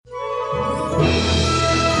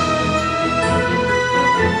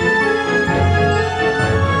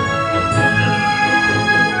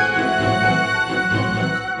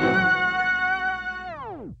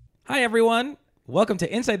Welcome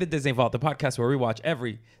to Inside the Disney Vault, the podcast where we watch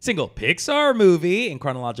every single Pixar movie in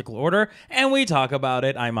chronological order, and we talk about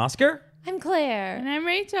it. I'm Oscar. I'm Claire. And I'm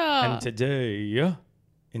Rachel. And today,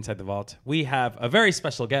 Inside the Vault, we have a very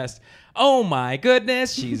special guest. Oh my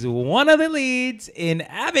goodness, she's one of the leads in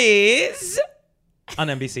Abby's on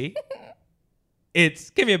NBC.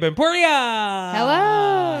 It's Kimia Bempuria.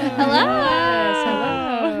 Hello. Hello.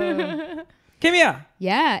 Kimia.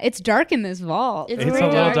 Yeah, it's dark in this vault. It's really a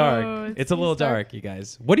little dark. dark. It's a little dark, you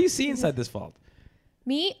guys. What do you see inside this vault?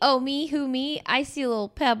 Me? Oh, me? Who, me? I see a little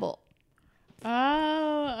pebble.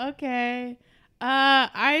 Oh, okay.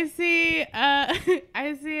 I see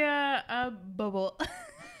a bubble.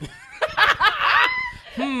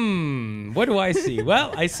 What do I see?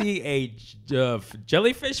 Well, I see a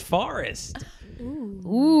jellyfish forest.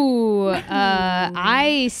 Ooh,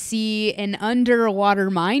 I see an underwater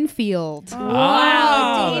minefield.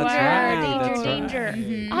 Wow, danger, that's right, danger, that's danger. right.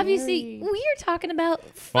 Mm-hmm. Obviously, we are talking about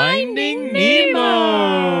Finding Nemo.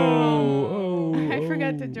 Oh, I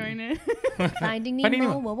forgot to join it. Finding Nemo. Finding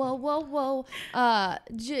Nemo. Whoa.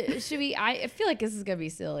 Should we? I feel like this is gonna be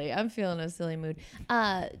silly. I'm feeling a silly mood.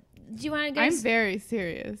 Do you want to guys? I'm very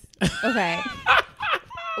serious. Okay.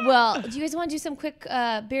 Well, do you guys want to do some quick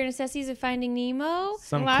bare necessities of Finding Nemo?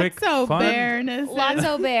 Some quick Lotso fun. bareness.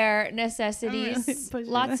 Lotso bear necessities. really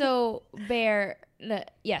pushing Lotso bear.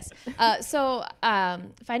 Yes.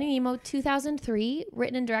 Finding Nemo 2003,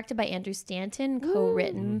 written and directed by Andrew Stanton,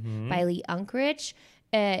 co-written by Lee Unkrich.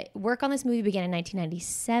 Work on this movie began in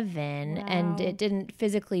 1997, and it didn't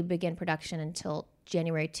physically begin production until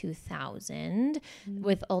January 2000,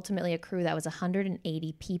 with ultimately a crew that was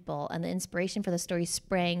 180 people. And the inspiration for the story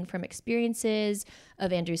sprang from experiences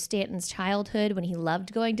of Andrew Stanton's childhood when he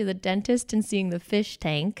loved going to the dentist and seeing the fish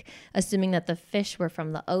tank, assuming that the fish were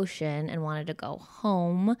from the ocean and wanted to go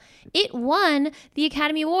home. It won the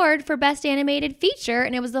Academy Award for Best Animated Feature,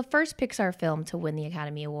 and it was the first Pixar film to win the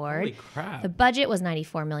Academy Award. Holy crap. The budget was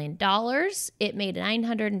 $94 million. It made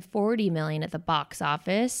 $940 million at the box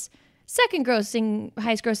office. Second highest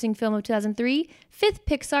grossing film of 2003, fifth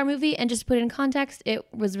Pixar movie, and just to put it in context, it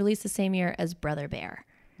was released the same year as Brother Bear.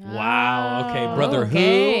 Wow. Okay. Brother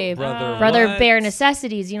Okay. who? Brother Brother what? Bear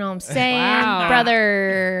necessities, you know what I'm saying? Wow.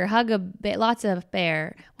 Brother lots of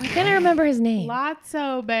bear. Why can't I remember his name?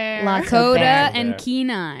 Lotso bear. Lotso Coda bear. and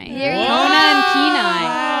Kenai. There you Kona go. and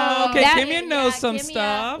Kenai. Oh, okay, That- Kimia knows some Kimia.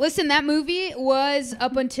 stuff. Listen, that movie was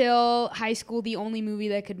up until high school the only movie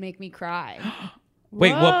that could make me cry.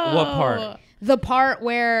 Wait, what part? The part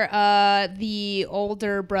where the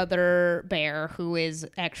older brother bear, who is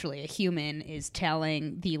actually a human, is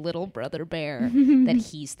telling the little brother bear that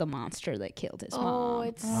he's the monster that killed his Oh, mom.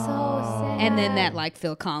 it's so sad. And then that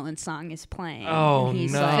Phil Collins song is playing. Oh, and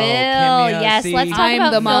he's no. like, Phil, Kimia, yes, see- let's talk I'm about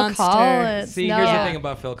the Phil monster. Collins. See, No. here's the thing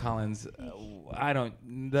about Phil Collins. I don't.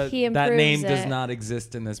 He That name improves does it. not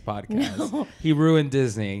exist in this podcast. He ruined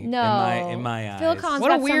Disney. No, in my eyes. Phil Collins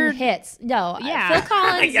What a got weird- some hits. No, Yeah. Phil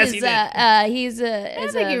Collins Yes, is he did. he's a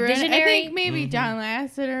I visionary. think maybe John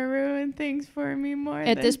Lasseter ruined things for me more.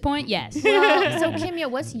 At than this point, yes. Well, so Kimia,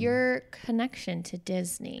 what's your connection to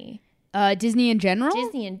Disney? Disney in general?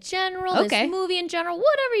 Disney in general, Okay. this movie in general,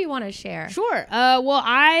 whatever you want to share. Sure. Well,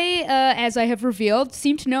 I, as I have revealed,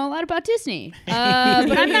 seem to know a lot about Disney. But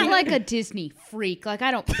I'm not like a Disney freak. Like,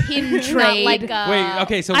 I don't pin trade. Not like Wait.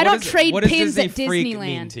 Okay. So I what don't does- trade what does pins Disney at freak Disneyland.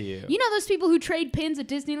 mean to you? You know those people who trade pins at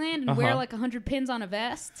Disneyland and wear Uh-huh. like 100 pins on a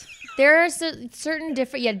vest? There are certain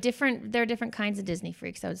different. There are different kinds of Disney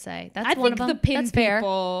freaks. I would say that's I one think of the them. pin That's fair.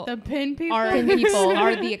 people the pin people.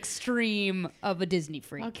 are the extreme of a Disney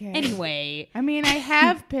freak. Okay. Anyway, I mean, I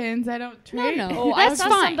have pins. I don't trade. no. Oh, I That's saw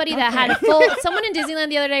fine. somebody that had someone in Disneyland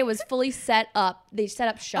the other day was fully set up. They set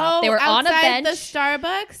up shop. Oh, They were on a outside bench. the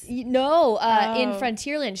Starbucks. No, in Oh.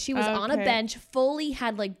 Frontierland, she was on a Okay. bench, fully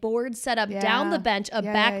had like boards set up down Yeah. the bench, a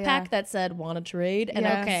Yeah, backpack yeah. that said "Want to trade" and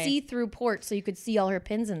Yeah. a see-through port, so you could see all her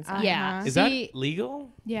pins inside. yeah. Uh-huh. Is See, that legal?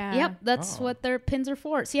 Yeah. Yep, that's Oh. what their pins are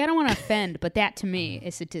for. See, I don't want to offend, but that to me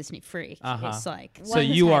is a Disney freak. Uh-huh. It's like So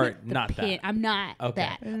you what are is the not pin? that. I'm not Okay.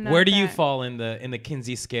 that. Not Where do you that. fall in the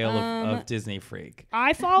Kinsey scale of Disney freak?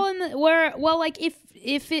 I fall in the like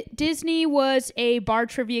if Disney was a bar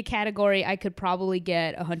trivia category, I could probably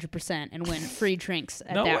get 100% and win free drinks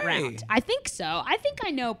at No that way. round. I think so. I think I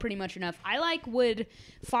know pretty much enough. I would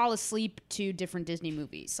fall asleep to different Disney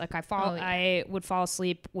movies. Like I would fall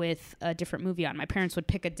asleep with a different movie on. My parents would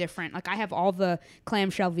pick a different. Like I have all the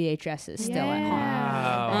clamshell VHSs still at home.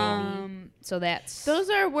 Wow. So that's Those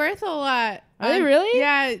are worth a lot. Are they really?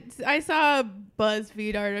 Yeah, I saw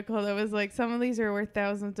BuzzFeed article that was like, some of these are worth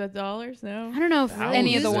thousands of dollars. No, I don't know if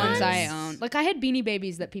any of the ones I Thousands? own. Like I had Beanie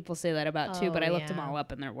Babies that people say that about too, but I looked them yeah. all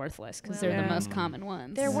up and they're worthless because Well, they're the yeah. most common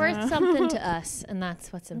ones. They're worth something to us, and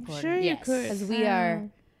that's what's I'm important. sure you Yes. could. Because we are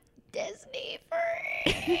Disney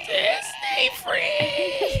free. Disney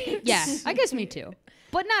free. Yeah, I guess me too,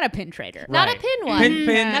 but not a pin trader. Not a Right. pin one. Pin,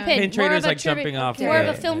 pin, Not pin More traders of a like trivia- jumping off. More of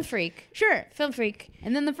the- a film freak. Sure. Film freak.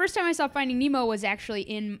 And then the first time I saw Finding Nemo was actually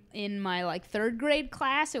in my like third grade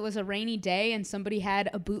class. It was a rainy day and somebody had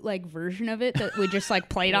a bootleg version of it that we just like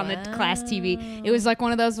played on the class TV. It was like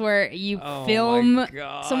one of those where you Oh film my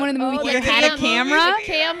God. someone in the movie Oh, theater the had a cam- camera.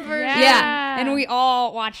 Cam version. Yeah. And we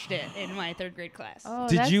all watched it in my third grade class. Oh,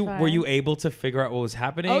 Did that's you? fun. Were you able to figure out what was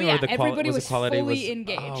happening? Oh, yeah. Or the Everybody was was the quality fully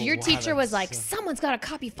engaged. Oh, Your wow, teacher was that's like, so- someone's got a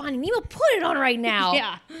copy Finding Nemo. Put it on right now.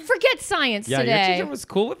 Yeah. Forget science Yeah, today. your teacher was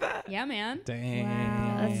cool with that. Yeah, man. Dang.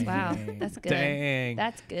 Wow. That's good. Dang.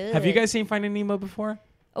 That's good. Have you guys seen Finding Nemo before?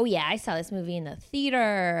 Oh yeah, I saw this movie in the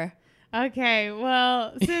theater. Okay,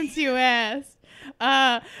 well, since you asked,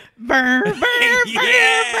 burr, burr, burr,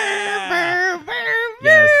 Yeah. burr, burr,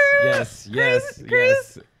 burr, Yes, yes, Cruise,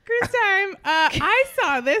 yes. Cruise time. I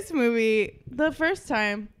saw this movie the first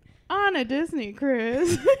time on a Disney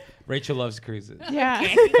cruise. Rachel loves cruises. Yeah.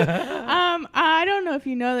 I don't know if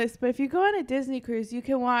you know this, but if you go on a Disney cruise, you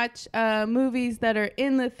can watch movies that are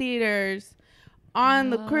in the theaters on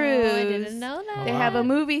the cruise. I didn't know that. They have a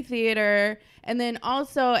movie theater, and then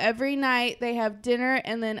also every night they have dinner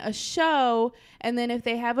and then a show. And then if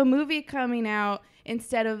they have a movie coming out,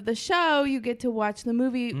 instead of the show, you get to watch the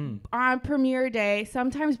movie on premiere day,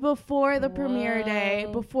 sometimes before the premiere day,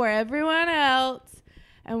 Whoa. before everyone else.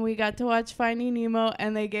 And we got to watch Finding Nemo,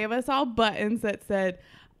 and they gave us all buttons that said,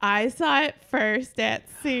 I saw it first at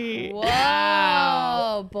sea.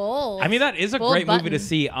 Whoa, bold. I mean, that is a Bold great movie to button.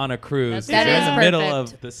 see on a cruise. That You're is in the middle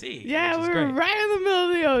perfect. of the sea. Yeah, which we is were great. right in the middle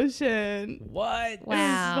of the ocean. What?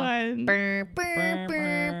 Wow. Fun. Brr, brr, brr,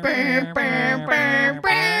 brr, brr, brr,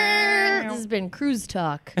 brr. This has been cruise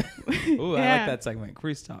talk. Ooh, I Yeah. like that segment.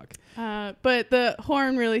 Cruise talk. But the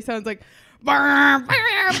horn really sounds like brr, brr,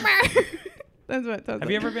 brr. That's what it sounds Have like.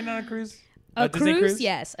 you ever been on a cruise? A Disney cruise?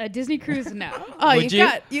 Yes. A Disney cruise? No. Oh, Would you you?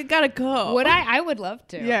 you gotta go. Would I would love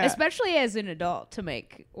to. Yeah. Especially as an adult to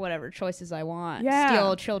make whatever choices I want. Yeah.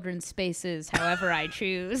 Steal children's spaces however I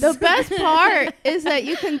choose. The best part is that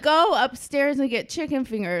you can go upstairs and get chicken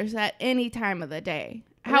fingers at any time of the day.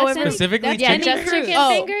 However, Specifically Yeah, chicken just fingers?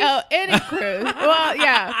 chicken fingers. Oh, any cruise. Well,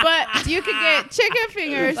 yeah, but you could get chicken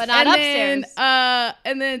fingers, But not and upstairs.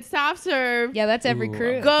 and then soft serve. yeah, that's every Ooh,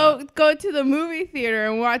 cruise. Go to the movie theater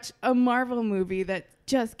and watch a Marvel movie that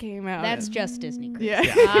just came out. That's just Disney cruise. yeah.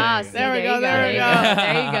 Ah, see, There we you go, there we go.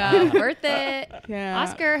 There you go. Worth it. Yeah.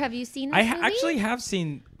 Oscar, have you seen this I movie? actually have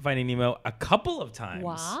seen Finding Nemo a couple of times.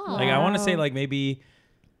 Wow. Like I want to say Wow. like maybe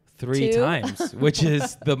 3 2? times, which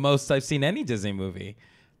is the most I've seen any Disney movie,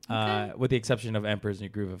 with the exception of Emperor's New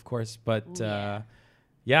Groove, of course. But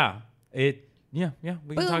yeah, we can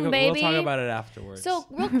Boom, talk. We'll baby. talk about it afterwards. So,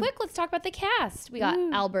 real quick, let's talk about the cast. We got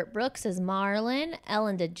Albert Brooks as Marlin,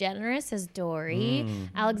 Ellen DeGeneres as Dory,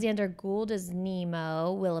 Alexander Gould as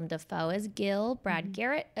Nemo, Willem Dafoe as Gil, Brad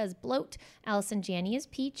Garrett as Bloat, Allison Janney as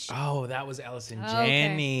Peach, oh, that was Allison Okay.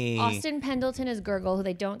 Janney. Austin Pendleton as Gurgle, who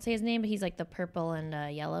they don't say his name, but he's like the purple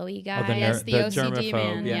and yellowy guy. Oh, the Yes, the OCD germaphobe,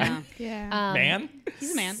 man. yeah. Yeah. Man.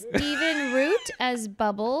 He's a man. Stephen Root as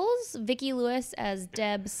Bubbles, Vicki Lewis as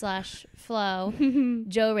Deb/Flo,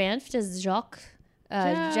 Joe Ranft as Jacques,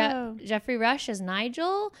 Joe. Jeffrey Rush as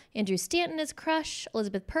Nigel, Andrew Stanton as Crush,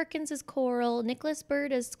 Elizabeth Perkins as Coral, Nicholas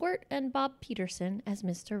Bird as Squirt, and Bob Peterson as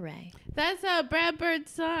Mr. Ray. That's Brad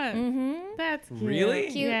Bird's son. Mm-hmm. That's cute. Really?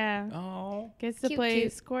 Cute. Yeah. Oh. Gets to Cute, play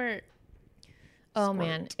cute. Squirt. Oh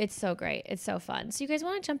man, it's so great. It's so fun. So you guys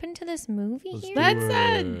want to jump into this movie here? Let's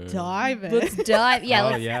dive in. Let's dive. Yeah, Oh,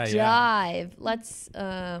 let's yeah, yeah. dive. Let's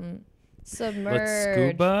submerge. Let's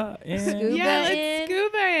scuba in. Scuba yeah, in. let's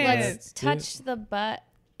scuba in. Let's touch the butt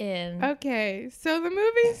in. Okay, so the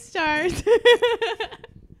movie starts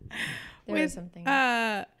There was something.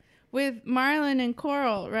 with Marlin and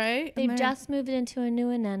Coral, right? They've just moved into a new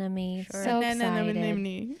anemone. So excited. Nem,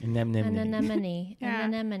 nem, nem. An anemone. Yeah.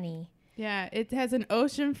 An anemone. Yeah, it has an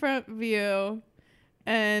oceanfront view,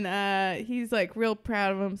 and he's like real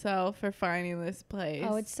proud of himself for finding this place.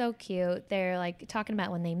 Oh, it's so cute. They're like talking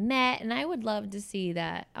about when they met, and I would love to see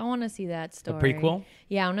that. I want to see that The story. prequel?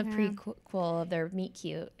 Yeah, I want a Yeah. prequel of their meet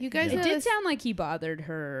cute. You guys It know did this- sound like he bothered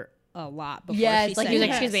her a lot before Yeah, she it's like said he was like,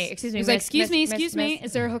 yes. excuse me, excuse me. He was like, miss, excuse me, miss, excuse miss, me. miss."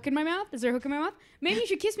 Is there a hook in my mouth? Is there a hook in my mouth? Maybe you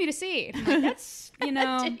should kiss me to see. I'm like, that's, a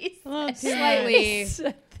little too slightly.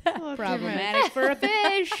 Problematic for a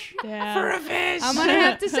fish. Yeah. For a fish. I'm gonna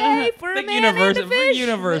have to say for a Like man and a fish.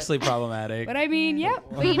 universally problematic. But I mean, yep.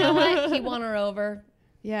 But you know what? He won her over.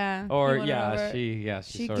 Yeah. Or You won her over.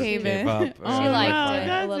 she sort of gave gave in. up. She Oh, liked no, it a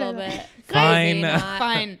don't little say that. bit. Fine. Maybe not.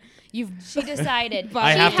 Fine. You've She decided.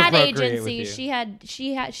 I she have to had procreate with agency.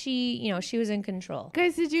 you. She was in control.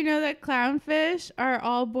 Guys, did you know that clownfish are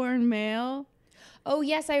all born male? Oh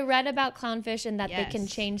yes, I read about clownfish and that they can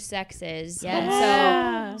Yes. change sexes. Yes. And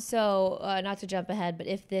Yeah. so not to jump ahead, but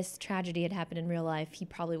if this tragedy had happened in real life, he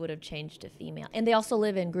probably would have changed to female. And they also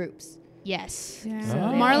live in groups. yes. Yeah. So Oh.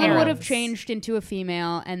 they're Marlin would have harems. changed into a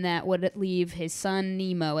female, and that would leave his son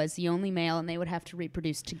Nemo as the only male, and they would have to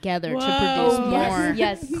reproduce together to Whoa. produce Oh, more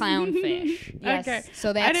yes. clownfish. Yes. Okay.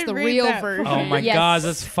 So I that's didn't the read real that. version. Oh my Yes. God,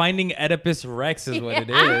 that's Finding Oedipus Rex is what it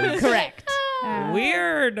is. Correct.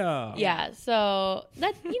 Weird. Yeah. So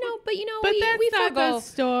that but But that's we not forgo the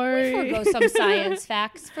story. we forgo some science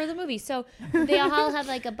facts for the movie. So they all have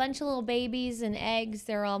like a bunch of little babies and eggs.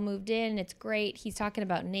 They're all moved in. It's great. He's talking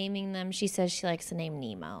about naming them. She says she likes to name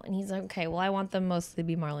Nemo, and he's like, okay, well, I want them mostly to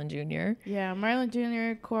be Marlin Jr. Yeah, Marlin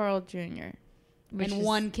Jr., Coral Jr. which And is-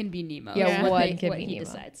 one can be Nemo. Yeah, is what one they- can what be he Nemo.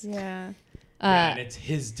 decides. Yeah. And it's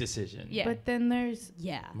his decision. Yeah. But then there's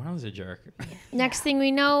Yeah. Marlon's a jerk. Next thing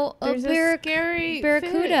we know, a there's a scary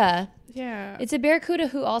barracuda. fish. Yeah. It's a barracuda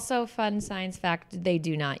who also, fun science fact, they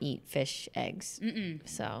do not eat fish eggs. Mm-mm.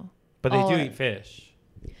 So, But they all do are- eat fish.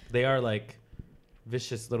 They are like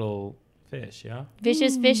vicious little fish, yeah?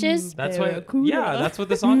 vicious fishes. That's what Barracuda. yeah, that's what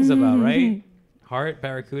the song is about, right? Heart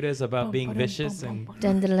Barracuda is about being vicious and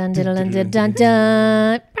Dun dun dun dun dun dun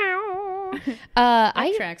dun. That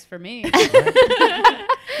I tracks for me.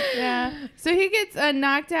 Yeah. So he gets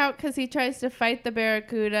knocked out because he tries to fight the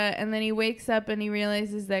barracuda, and then he wakes up and he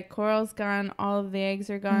realizes that Coral's gone, all of the eggs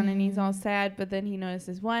are gone, and he's all sad. But then he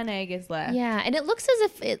notices one egg is left. yeah, and it looks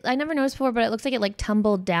as if I never noticed before, but it looks like it like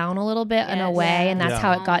tumbled down a little bit in a Yes. way, and that's Yeah.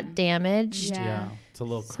 how it got damaged. Yeah. yeah, it's a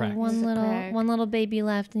little So cracked. There's a crack. one little baby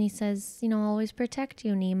left, and he says, always protect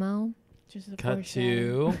you, Nemo. Just a Cut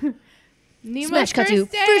foreshadow. to Nemo's Smash cut to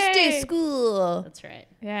first first day day. school. That's right.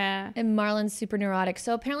 Yeah. And Marlin's super neurotic.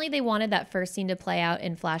 So apparently they wanted that first scene to play out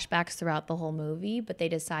in flashbacks throughout the whole movie, but they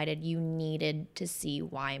decided you needed to see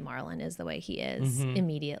why Marlin is the way he is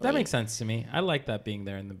immediately. that makes sense to me. I like that being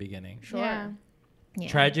there in the beginning. Sure. Yeah. Yeah.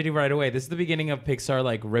 Tragedy right away. This is the beginning of Pixar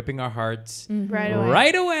like ripping our hearts Right away.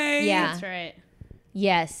 right away. Yeah. That's right.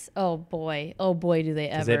 Yes. Oh boy, do they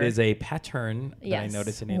Because ever. it is a pattern that I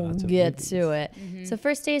notice in lots of get movies. to it. So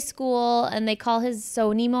first day of school, and they call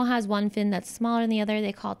so Nemo has one fin that's smaller than the other.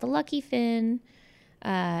 They call it the lucky fin.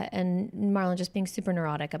 And Marlin just being super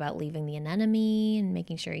neurotic about leaving the anemone and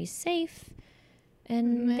making sure he's safe.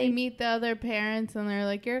 And And they they meet the other parents, and they're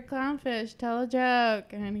like, "You're a clownfish. Tell a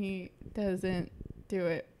joke," and he doesn't do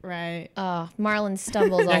it right. Marlin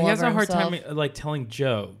stumbles all Yeah, he has over a hard himself. time like telling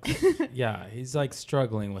jokes. Yeah, he's like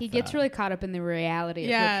struggling with He that. gets really caught up in the reality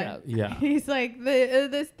Yeah. of the joke. Yeah. He's like,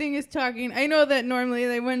 this thing is talking. I know that normally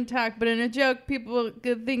they wouldn't talk, but in a joke,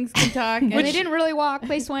 good things can talk. And And they didn't really walk;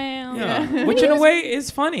 they swam. Yeah. Which in a way is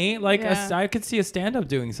funny. Like Yeah. I could see a stand-up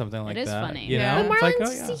doing something like is that. funny. You Yeah. know? But It's Marlon, like,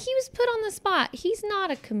 oh, yeah. he was put on the spot. He's not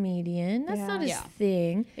a comedian. That's Yeah. not his Yeah.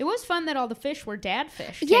 thing. It was fun that all the fish were dad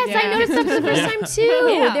fish. Yes, Yeah. I noticed that for the first Yeah. time too.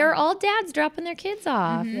 Yeah. They're all dads dropping their kids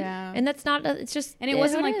off, Yeah. and that's not. It's just. And it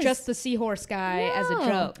wasn't what like is. just the seahorse guy as a No.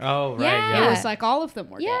 joke. Oh, right. Yeah. Yeah. It was like all of them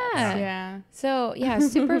were Yeah. dads. Yeah. So yeah,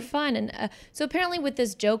 super fun. And so apparently with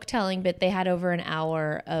this joke telling bit, they had over an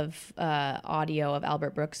hour of audio of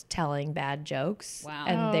Albert Brooks telling bad jokes. Wow.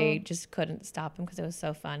 And they Oh. just couldn't stop him because it was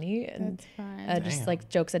so funny and That's fine. just Damn. like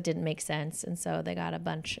jokes that didn't make sense. And so they got a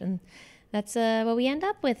bunch, and that's what we end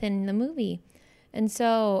up with in the movie. And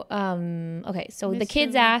so, okay, so the Mr.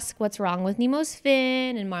 kids ask what's wrong with Nemo's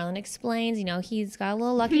fin, and Marlin explains, he's got a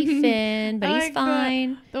little lucky fin, but I he's like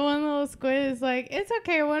fine. The one little squid is like, "It's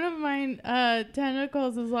okay. One of my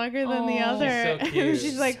tentacles is longer than the Oh. other." She's so And cute.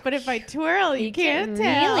 she's like, "But if I twirl, you can't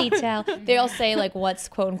tell." really tell. They'll say like what's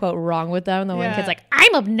quote unquote wrong with them. The one Yeah. kid's like,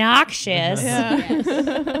 I'm obnoxious.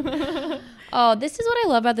 Yeah. Oh, this is what I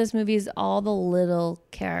love about this movie is all the little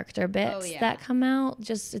character bits yeah. that come out. It's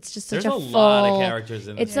just such There's a a full lot of characters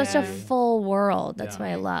in It's this such a movie. full world. That's Yeah. what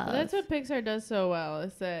I love. Well, that's what Pixar does so well,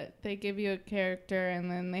 is that they give you a character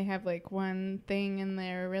and then they have like one thing and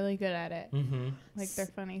they're really good at it. Mm-hmm. Like their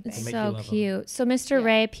funny It's thing. make you so love 'em. cute. So Mr. Yeah.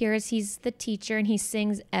 Ray appears. He's the teacher and he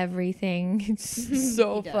sings everything. It's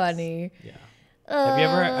so He does. funny. Yeah. Uh,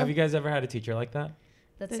 Have you guys ever had a teacher like that?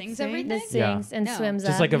 That That sings sings? everything. that Yeah. sings and No. swims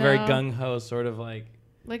Just up? like a very No. gung ho sort of like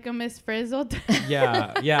Like a Miss Frizzled.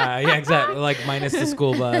 yeah, exactly. Like minus the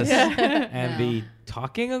school bus Yeah. and the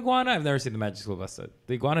talking iguana? I've never seen the Magic School Bus.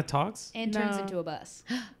 The iguana talks? And turns No. into a bus.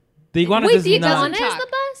 The iguana Wait, does the not. iguana is the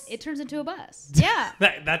bus? It turns into a bus. Yeah.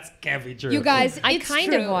 That can't be true. You guys, I it's kind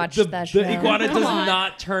true. of watched The, that show. the iguana does Come on.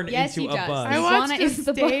 not turn Yes, into he a does. bus. I Iguana watched the is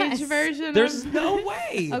the stage bus. version. There's no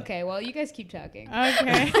way. Okay, well, you guys keep talking.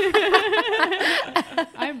 Okay.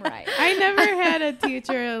 I'm right. I never had a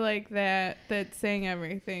teacher like that sang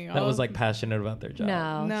everything. That was like passionate about their job.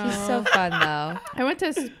 No, No. he's so fun though. I went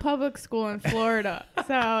to public school in Florida, so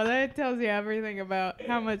that tells you everything about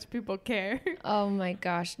how much people care. Oh my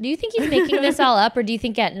gosh. Do you think he's making this all up, or do you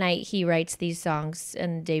think at night he writes these songs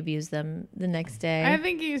and debuts them the next day? I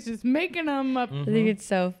think he's just making them up. I think it's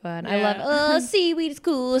so fun. I love, Yeah. oh, seaweed is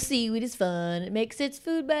cool, seaweed is fun. It makes its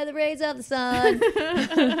food by the rays of the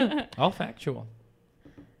sun. All factual.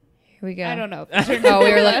 Here we go. I don't know. Oh,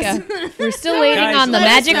 we were looking. We're still waiting Guys, on the let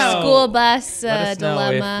us Magic know. School Bus Let us know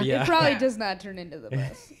dilemma. if, yeah. It probably does not turn into the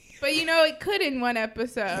bus. But you know, it could in one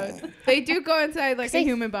episode. They do go inside like a They-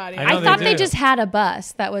 human body. I know I thought they they do. just had a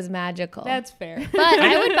bus that was magical. That's fair. but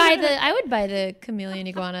I would buy the chameleon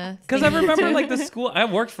iguana. Because I thing. remember like the school. I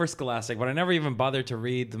worked for Scholastic, but I never even bothered to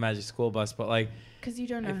read the Magic School Bus. But like, Because you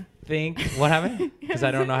don't know. think what happened? Because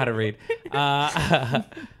I don't know how to read.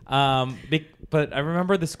 But I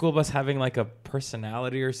remember the school bus having like a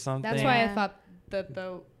personality or something. That's why I Yeah. thought that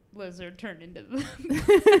the lizard turned into the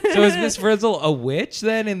So is Miss Frizzle a witch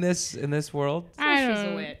then in this world? I don't She's a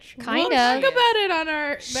know. witch. Kind We'll of. talk about it on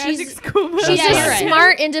our Magic School Bus. She's Yeah, a you're right.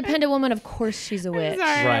 smart, independent woman. Of course, she's a I'm witch.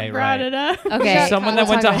 sorry, I Right, brought right. it up. Okay. She's someone we'll that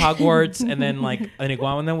went to talk about it. Hogwarts and then like an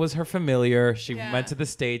iguana was her familiar. She Yeah. went to the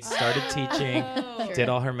States, started teaching, Oh. did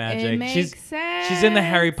all her It magic. makes She's sense. in the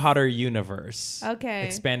Harry Potter universe. Okay.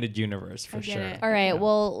 Expanded universe for I get sure. it. All right.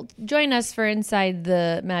 Well, join us for Inside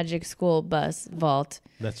the Magic School Bus Vault.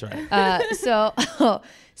 That's right.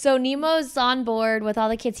 So Nemo's on board with all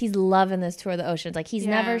the kids. He's loving this tour of the oceans. Like he's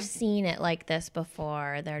Yeah. never seen it like this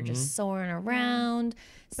before. They're just soaring around,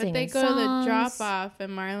 But singing they go to the songs. drop off,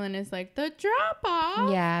 and Marlon is like, the drop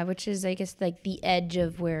off? Yeah, which is I guess like the edge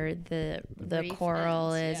of where the reef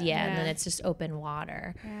coral ends, is. yeah. Yeah, and then Yeah. it's just open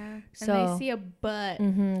water. Yeah. So- And they see a butt.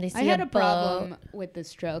 They see I had a boat. problem with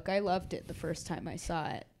this joke. I loved it the first time I saw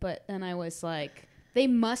it, but then I was like, they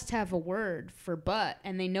must have a word for butt,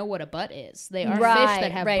 and they know what a butt is. They are fish that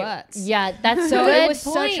have butts. Yeah, that's So a good it was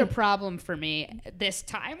point. such a problem for me this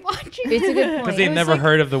time watching. It's a good point. Because they'd It was never like-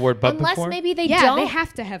 heard of the word butt unless before. maybe they yeah, don't. they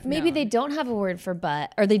have to have. Maybe known. they don't have a word for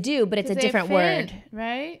butt, or they do, but it's a They different fit, word.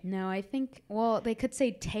 Right? No, I think. Well, they could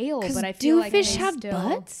say tail, Because but I feel do like fish they have still,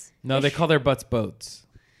 butts? No, they call their butts boats.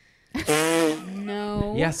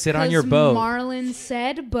 No. Yeah, sit on 'cause your boat. Marlon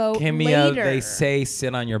said boat Kimia, later. they say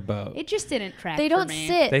sit on your boat. It just didn't track. They for don't me.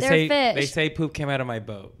 sit. They They're say fish. they say poop came out of my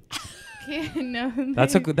boat. no.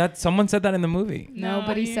 That's that someone said that in the movie.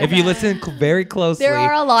 Nobody you said If you that. listen very closely, There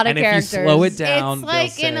are a lot of and characters. if you slow it down, It's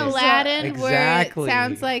like they'll in say- Aladdin where Exactly. it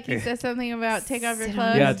sounds like he says something about take off your Sit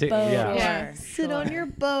clothes. on Yeah, your boat. yeah. Yeah. Sit on your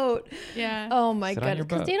boat. Yeah. Oh my Sit on your goodness,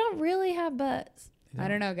 because boat. they don't really have butts. I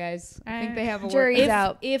don't know, guys. I think I- they have a Jury's word.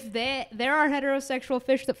 out. If there are heterosexual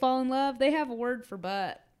fish that fall in love, they have a word for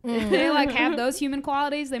butt. If they like have those human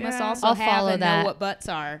qualities, they must Yeah. also I'll have follow and that. know what butts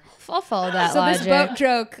are. I'll follow that So logic. this boat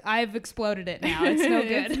joke, I've exploded it now. It's no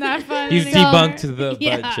good. It's not fun. He's anymore. debunked the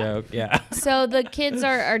Yeah. butt joke. Yeah. So the kids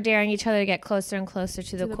are daring each other to get closer and closer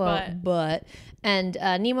to the the quote butt. butt. And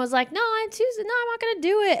Nemo's like, no, I'm not gonna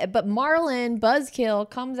do it. But Marlin Buzzkill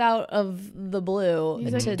comes out of the blue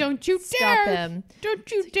He's like, to don't you stop dare. him. Don't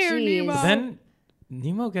you dare, Jeez. Nemo. Then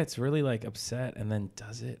Nemo gets really like upset and then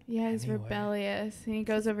does it. Yeah, he's anyway. rebellious. And he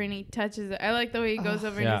goes over and he touches it. I like the way he goes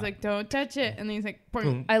over and Yeah. he's like, don't touch it. And then he's like, boom.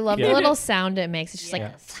 Boom. I love Yeah. the little sound it makes. It's just like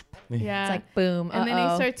Yeah. slap. Yeah. It's like boom. and then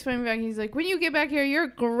he starts swimming back. He's like, when you get back here, you're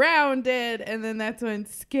grounded. And then that's when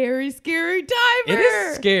scary diver. It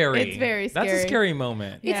is scary. It's very scary. That's a scary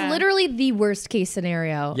moment. It's Yeah. literally the worst case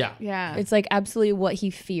scenario. Yeah. Yeah. It's like absolutely what he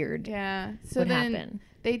feared yeah. So would then happen.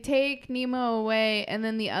 they take Nemo away, and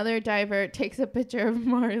then the other diver takes a picture of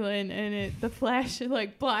Marlin, and the flash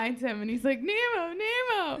like blinds him, and he's like,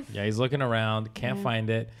 Nemo. Yeah, he's looking around, can't find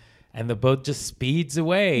it, and the boat just speeds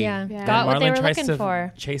away. Yeah. Yeah. Got what they Marlin were tries looking to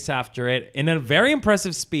for. chase after it in a very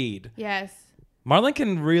impressive speed. Yes. Marlin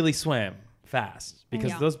can really swim fast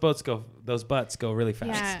because Yeah. those butts go really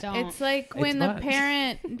fast. Yeah. don't. It's like It's when the not.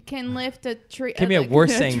 parent can lift a tree. Kimia, like, we're a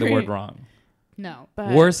saying the tree, word wrong. No.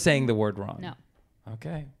 but We're saying the word wrong. No.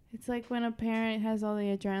 Okay. It's like when a parent has all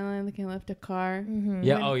the adrenaline, they can lift a car.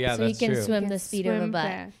 Yeah. When- Oh, yeah. so he That's can true. swim Can the speed of a swim butt.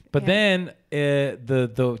 back. But Yeah. then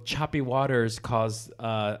the choppy waters cause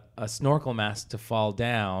a snorkel mask to fall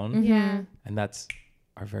down, Yeah. and that's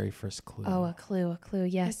our very first clue. Oh, a clue.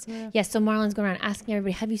 Yes. clue. Yes. So Marlon's going around asking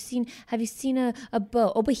everybody, have you seen a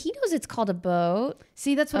boat? Oh, but he knows it's called a boat.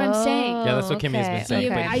 See, that's what I'm saying. Yeah, that's what Kimmy's been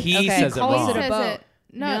saying, okay. but he Okay. says it calls wrong. it a Says boat. it.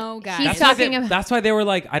 No, guys. He's That's why, talking about. that's why they were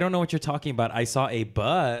like, I don't know what you're talking about. I saw a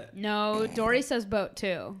butt. No, Dory says boat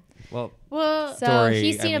too. Well, Well, So Dory,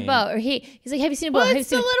 he's seen I a mean- boat, or he's like, have you seen a boat? well, Have you it's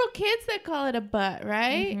the seen little kids that call it a butt,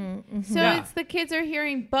 right? So Yeah. it's the kids are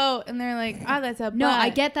hearing boat and they're like, oh, that's a butt. No, I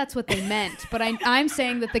get that's what they meant, but I'm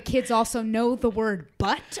saying that the kids also know the word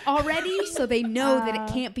 "but" already, so they know that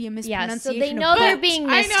it can't be a Yeah, mispronunciation. so they of know they're boat. being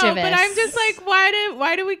I mischievous. know, but I'm just like,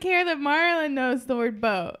 why do we care that Marlon knows the word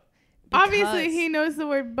boat? Obviously, he knows the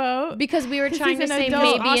word boat. because we were trying to he's an say adult.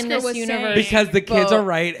 maybe in Oscar this was saying- universe. because the kids Boat. are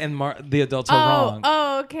right and the adults are wrong.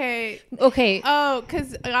 Oh, okay. Okay, Oh,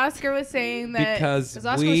 because Oscar was saying that. Because Because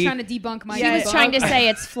Oscar was we, trying to debunk my. he Yeah, was debunk. trying to say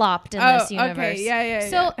it's flopped in Oh, this universe. okay. Yeah.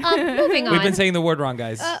 So moving on. we've been saying the word wrong,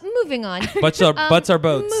 guys. Moving on. butts are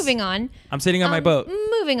boats. Moving on. I'm sitting on my boat.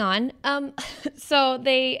 Moving on. So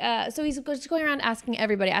he's just going around asking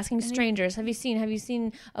everybody, asking strangers, have you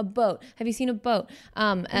seen a boat? Have you seen a boat?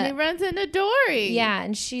 and he runs into Dory. Yeah,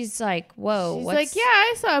 and she's like, whoa. She's what's like, yeah,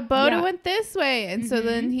 I saw a boat. Yeah. It went this way. And so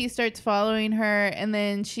then he starts following her, and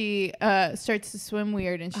then she starts to swim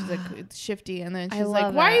weird, and she's like, it's shifty. And then I she's like,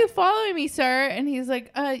 love why that. are you following me, sir? And he's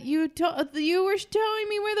like, you were telling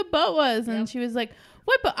me where the boat was. And she was like,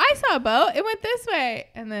 what? But I saw a boat. It went this way.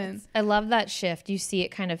 And then I love that shift. You see it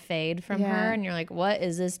kind of fade from Yeah. her, and you're like, what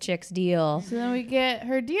is this chick's deal? so then we get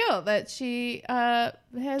her deal that she has,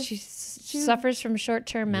 She suffers from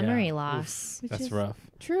short-term memory Yeah. loss. which That's is rough.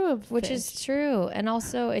 true of Which fish. is true, and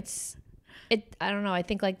also I don't know, I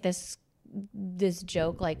think like this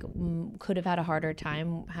joke like could have had a harder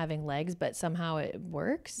time having legs, but somehow it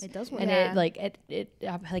works. It does work. and Yeah.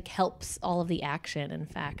 it like helps all of the action, in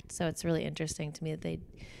fact. So it's really interesting to me that they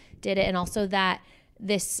did it, and also that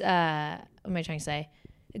this what am I trying to say,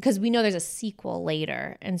 because we know there's a sequel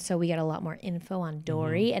later, and so we get a lot more info on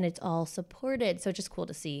Dory, and it's all supported, so it's just cool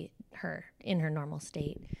to see her in her normal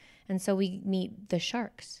state. And so we meet the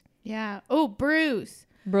sharks. Yeah. Oh, Bruce.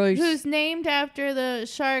 Who's named after the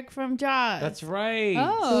shark from Jaws. That's right.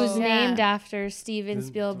 Oh. Who's Yeah. named after Steven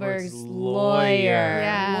Spielberg's lawyer. lawyer.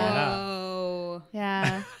 Yeah. Whoa.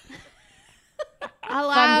 Yeah.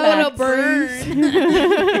 Fun Bruce.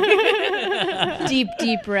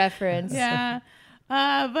 Deep reference. Yeah.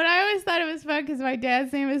 But I always thought it was fun because my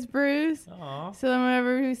dad's name is Bruce. Aw. So then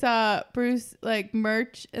whenever we saw Bruce like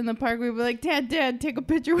merch in the park, we'd be like, Dad, take a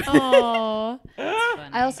picture with Aww. Funny.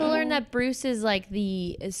 I also learned that Bruce is like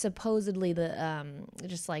supposedly the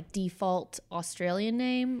just like default Australian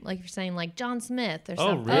name. Like if you're saying like John Smith or Oh,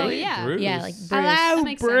 something. really? Oh, yeah. Bruce. Yeah, like Bruce. That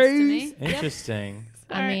makes sense to me. Interesting.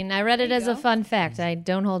 I mean, I read it as you a go. fun fact. I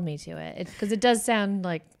don't hold me to it because it does sound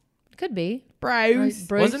like could be. Bruce.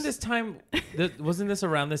 Bruce. Wasn't this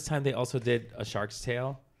around this time they also did A Shark's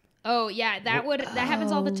Tale? Oh yeah, that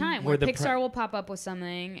happens all the time. Where Where the Pixar will pop up with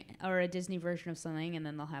something or a Disney version of something, and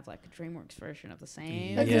then they'll have like a DreamWorks version of the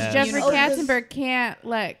same. Because Yes. Jeffrey Oh, Katzenberg can't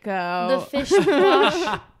let go. The fish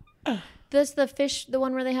wash. The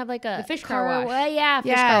one where they have like a The fish car wash. Yeah, fish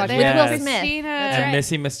yeah, car wash they with Yes. Will have Smith. Christina. And right.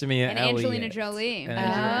 Missy Misdemeanor And Elliott. Angelina Jolie And Oh.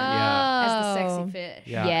 yeah. as the sexy fish.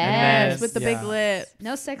 Yeah. Yes. And with the then- big lip.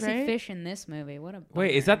 No sexy Right? fish in this movie. What a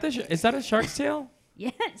Wait, is that is that A Shark's Tale?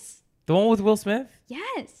 yes, The one with Will Smith?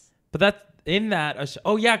 yes. But that's in that.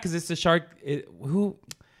 Oh yeah, because it's the shark.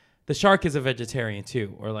 The shark is a vegetarian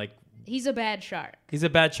too, or like He's a bad shark. he's a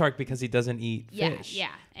bad shark because he doesn't eat Yeah, fish. yeah.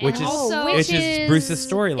 Which And is also, which which is is- Bruce's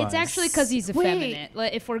storyline. it's actually because he's Wait. effeminate.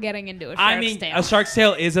 Like, if we're getting into a shark's I mean, tale. A Shark's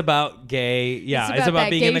Tale is about gay. Yeah, It's it's about about that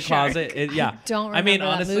being in gay the closet. shark. Yeah. don't I mean, remember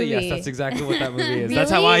that honestly, yes, movie. that's exactly what that movie is. That's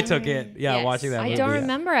how I took it. Yeah, Yes. watching that I movie. don't yeah.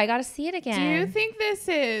 remember. I got to see it again. Do you think this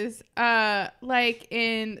is like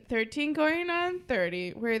in 13 going on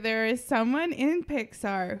 30, where there is someone in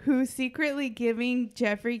Pixar who's secretly giving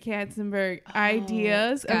Jeffrey Katzenberg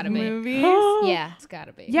ideas of gotta be. movies? Yeah. it's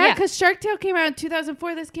gotta be. Yeah, Yeah. because Shark Tale came out in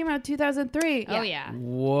 2004. This came out in 2003. Oh yeah.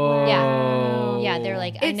 Whoa. Yeah, they're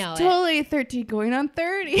like, I It's know totally 13 going on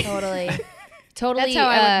 30. Totally. Totally. That's how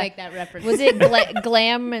I would make that reference. Was it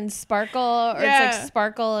Glam and Sparkle? Or it's Yeah. like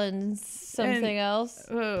Sparkle and something And- else?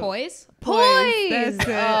 Whoa. Poise? Poise. That's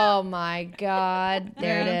it. Oh my God.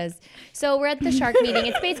 There Yeah. it is. So we're at the shark meeting.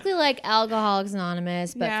 It's basically like Alcoholics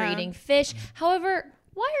Anonymous, but for Yeah. eating fish. However,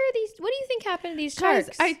 what do you think happened to these Guys,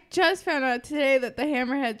 sharks? I just found out today that the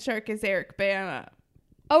hammerhead shark is Eric Bana.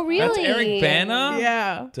 oh, really? That's Eric Bana?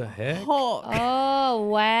 Yeah. The heck? Hulk. Oh,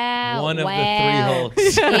 wow. One of the wow. three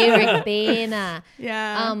Hulks. Eric Bana.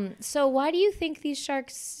 Yeah. So why do you think these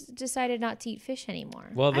sharks decided not to eat fish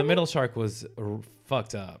anymore? Well, the middle shark was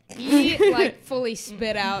fucked up. He like fully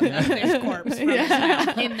spit out their corpse from his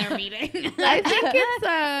mouth in their meeting. I think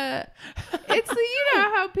it's you know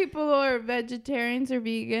how people are vegetarians or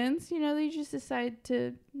vegans, you know, they just decide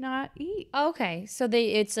to not eat. Okay, so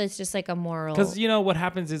it's just like a moral. Because you know what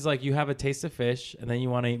happens is like you have a taste of fish, and then you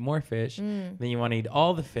want to eat more fish, then you want to eat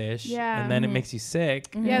all the fish, Yeah. and then it makes you sick.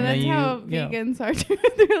 Yeah, and that's then how you know. vegans are too.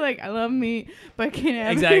 They're like, I love meat, but I can't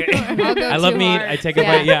have Exactly. it anymore. I'll go I love too meat. hard. I take a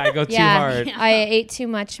bite. Yeah, I go too hard. I ate too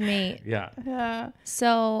much meat. Yeah. Yeah.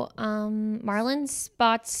 So Marlon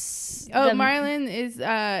spots. Marlon is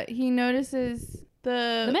he notices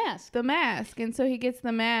the mask, and so he gets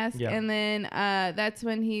the mask, Yeah. and then that's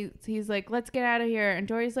when he's like, let's get out of here, and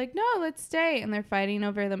Dory's like, no, let's stay, and they're fighting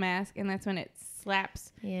over the mask, and that's when it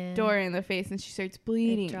slaps Dory in the face, and she starts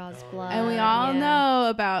bleeding. It draws blood. And we all know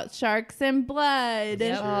about sharks and blood.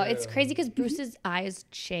 Yep. Oh, it's crazy because Bruce's eyes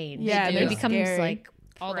change. Yeah, he they're becomes scary. like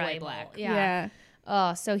All the way primal. black. Yeah.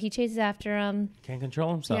 Oh, so he chases after him. Can't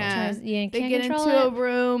control himself. Yeah. Tries- yeah, They can't get control into a it.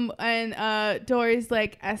 room, and Dory's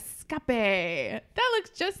like, escape. That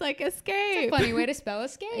looks just like escape. Funny way to spell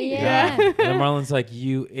escape. Yeah. And then Marlon's like,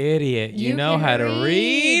 you idiot. You know can how to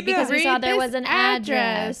read? because we Read saw there this was an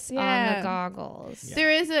address. address on Yeah. the goggles. Yeah.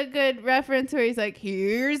 There is a good reference where he's like,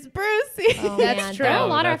 here's Brucey. Oh, That's man. true. There are a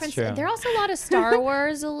lot of That's references. true. There are also a lot of Star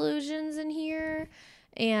Wars allusions in here,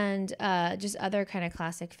 and just other kind of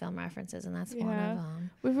classic film references, and that's one Yeah. of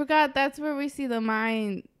them. We forgot that's where we see the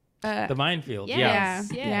mine. The minefield. Yes.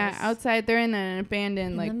 Yeah. Yeah, Yes. yeah. Outside, they're in an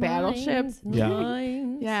abandoned like battleship. Yeah.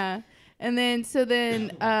 Yeah, and then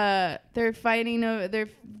they're fighting over.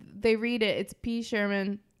 They read it. It's P.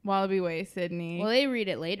 Sherman, Wallaby Way, Sydney. Well, they read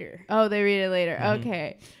it later. Oh, they read it later. Mhm.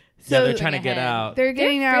 Okay, Yeah, they're trying to get ahead. out. they're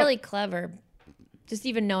getting They're out. really clever. Just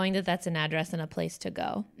even knowing that that's an address and a place to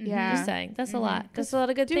go. Yeah. Just saying. That's a lot. That's a lot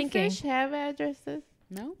of good Do thinking. fish have addresses?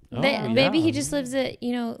 No? Oh, Maybe yeah. he just lives at,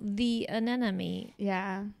 the anemone.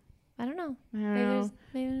 Yeah, I don't know. I don't Maybe know. there's-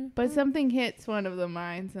 maybe- But something hits one of the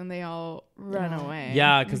mines, and they all run Yeah. away.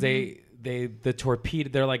 Yeah, because the torpedo,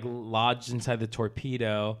 they're like lodged inside the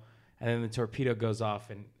torpedo, and then the torpedo goes off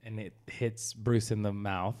and it hits Bruce in the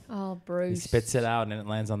mouth. Oh, He Bruce. spits it out and it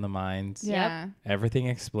lands on the mines. Yeah. Everything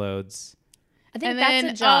explodes. I think And that's then,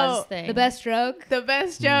 a Jaws oh, thing. The best joke. The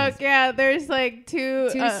best joke, yeah. There's like two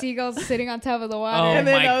Seagulls sitting on top of the water. Oh and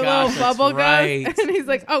then my a gosh, little bubble that's right. goes, and he's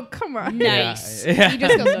like, "Oh, come on." Nice. Yeah. He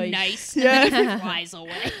just goes nice. Yeah. And then he flies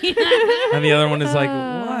away. And the other one is like,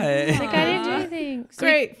 It's like, what? I didn't do anything. So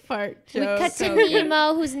Great fart we joke. cut to So good.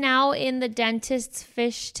 Nemo, who's now in the dentist's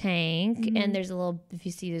fish tank, Mm-hmm. and there's a little. If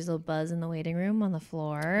you see, there's a little Buzz in the waiting room on the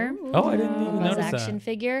floor. Oh, I didn't even Buzz notice action that.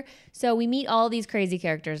 figure. So we meet all these crazy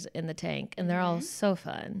characters in the tank, and they're all so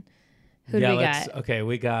fun. Who do we got? Okay,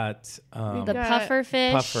 we got The got puffer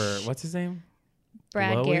fish. Puffer. What's his name?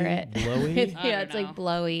 Brad Blowy? Garrett. Blowy? I Yeah, don't it's like know.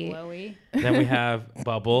 blowy. Blowy. Then we have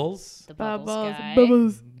Bubbles. The bubbles, guy.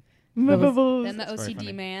 bubbles, Bubbles. Then the That's very OCD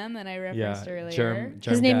funny. man that I Yeah. referenced earlier. Germ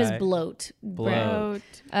His name guy. is Bloat. Bloat. Bloat.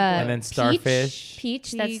 And then Starfish.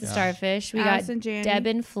 Peach, that's the Peach. starfish. We Alice got and Janny. Deb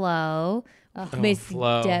and Flo. Oh, Basically,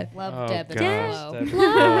 Flo. Deb. Love Oh, Deb and gosh, Flo. Deb and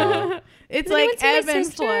Flo. It's Anyone like see my Ebb and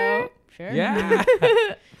sister? Flow. Sure. Yeah.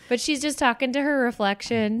 But she's just talking to her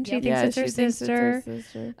reflection. She Yep. thinks it's her she thinks it's sister. her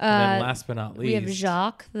sister. And then Uh, last but not least, we have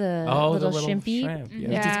Jacques, the oh, little the little shimpy. shrimp. Yeah.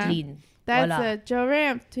 Which Yeah. is clean. That's Voila. Joe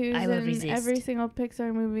Ramp, who's I will in resist. every single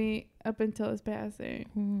Pixar movie up until his passing.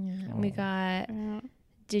 Yeah, We got. Yeah.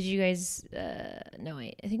 Did you guys? No,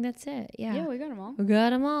 wait. I think that's it. Yeah. Yeah, we got them all. We got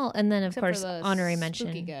them all, and then of Except course for the honorary spooky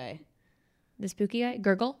mention guy. the spooky guy,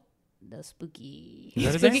 Gurgle. The spooky. Is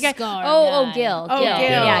that his Spooky name? guy. Scar Oh, guy. Gil. Oh, Gil. Gil.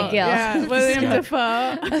 Yeah, Gil. Yeah, William Yeah. Dafoe.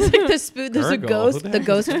 I was like there's a Gurgle. ghost, Who the the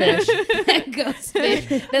ghost fish. That ghost fish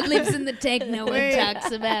that lives in the tank. No one Wait.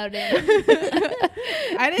 talks about it.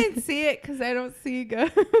 I didn't see it because I don't see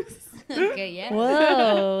ghosts. Okay, yeah.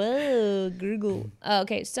 Whoa, Gurgle.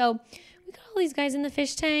 Okay, so we got all these guys in the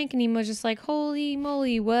fish tank, and Nemo's just like, holy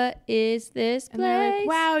moly, what is this place? And they're like,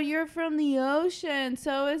 wow, you're from the ocean.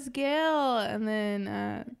 So is Gil. And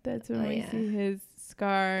then that's when Oh, we yeah. see his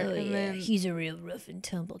scar. Oh, and yeah, then he's a real rough and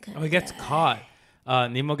tumble kind Oh, of he gets guy.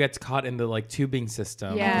 caught. Nemo gets caught in the like tubing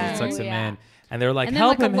system. Yeah. And it sucks him Yeah. in. And they're like, And then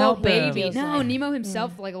help like him, a little help baby. him. No, Nemo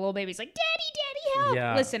himself, like a little baby, is like, Daddy, help.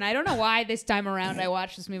 Yeah. Listen, I don't know why this time around I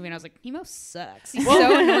watched this movie and I was like, Nemo sucks. He's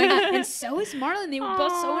so annoying. And so is Marlon. They were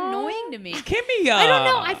both so annoying to me. Kimmy, I don't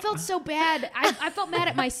know. I felt so bad. I felt mad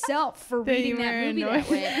at myself for That reading you that were movie annoyed. that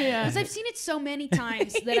way. Yeah. Because I've seen it so many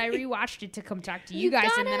times that I rewatched it to come talk to you, You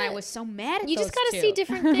guys, and then gotta- I was so mad at You those just gotta two. see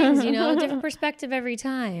different things, a different perspective every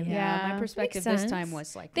time. Yeah, Yeah. my perspective Makes this time sense.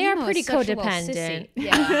 was like They are Nemo pretty is such a little codependent. sissy.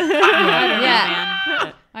 Yeah, I don't know, Yeah.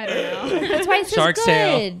 man. I don't know. That's why this Shark's is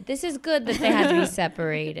tail. good. This is good that they had to be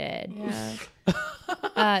separated.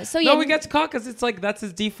 Yeah. So yeah, No, he gets caught because it's like that's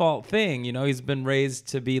his default thing. You know, he's been raised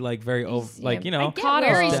to be like very like you know. Get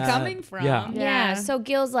where he's Dad. coming from. Yeah. yeah. Yeah. So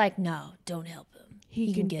Gil's like, no, don't help him.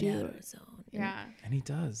 He can get do out it. on his own. Yeah. And he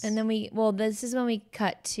does. And then this is when we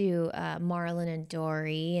cut to Marlon and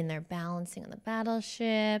Dory, and they're balancing on the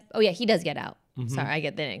battleship. Oh yeah, he does get out. Sorry, they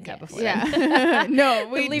didn't cut before. that. Yeah. No,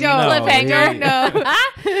 we Leave don't. No, cliffhanger. we-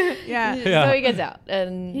 No. Yeah. Yeah. So he gets out,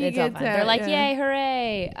 and He it's all gets fine. They're out, like, yeah. "Yay,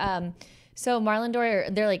 hooray!" So Marlon and Dory,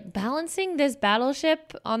 they're like balancing this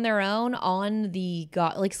battleship on their own on the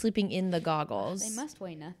like sleeping in the goggles. They must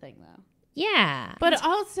weigh nothing though. Yeah, But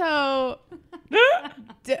also,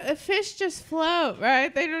 fish just float,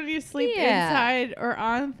 right? They don't need to sleep Yeah. inside or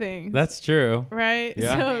on things. That's true. right.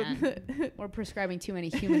 Yeah. So, We're prescribing too many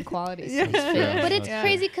human qualities. Yeah. to these fish. but it's Yeah.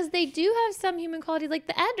 crazy because they do have some human quality, like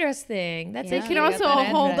the address thing. That's Yeah. it. they can got also that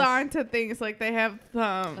hold address. on to things like they have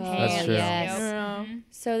thumbs. That's true. Yes. You know?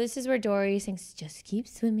 So this is where Dory sings, "Just keep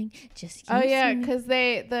swimming, just keep Oh yeah, swimming." because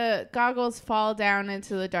the goggles fall down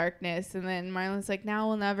into the darkness, and then Marlon's like, "Now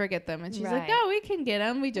we'll never get them," and she's like, Right. "No, we can get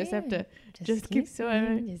them. We just have to just keep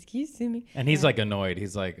swimming." Just keep swimming. And he's like annoyed.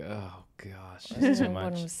 He's like, oh gosh, it's too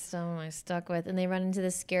What much. am I stuck with? And they run into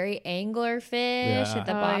the scary anglerfish Yeah. at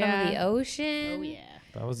the Oh, bottom of the yeah. ocean. Oh yeah.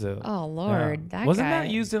 That was it. Oh Lord, Yeah. that Wasn't guy. that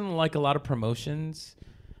used in like a lot of promotions?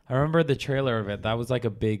 I remember the trailer of it. That was like a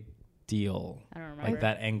big deal. I don't remember. Like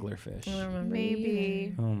that anglerfish. I don't remember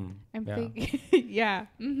Maybe. I'm I'm yeah. thinking, yeah.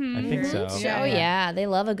 Mm-hmm. I think so. Oh yeah, they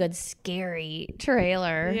love a good scary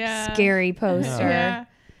trailer, Yeah. scary poster. Yeah.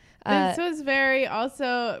 Uh, This was very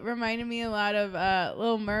also reminded me a lot of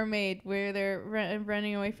Little Mermaid, where they're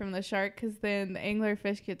running away from the shark, because then the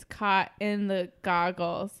anglerfish gets caught in the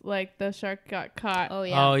goggles, like the shark got caught. Oh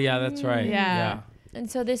yeah. Oh yeah, that's right. Yeah. And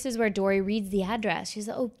so this is where Dory reads the address. She's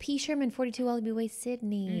like, "Oh, P. Sherman, 42 Wallaby Way,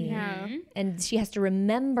 Sydney." Yeah. And she has to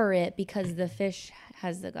remember it because the fish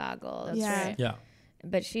has the goggles. Yeah. right. Yeah.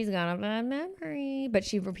 But she's got a bad memory. But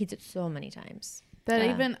she repeats it so many times. That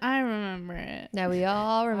even I remember it. Now we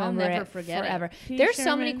all remember never it forget it. forever. P. There's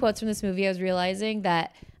so many Sherman. quotes from this movie I was realizing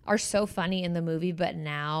that are so funny in the movie, but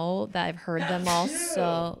now that I've heard them all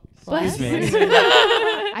so Excuse me.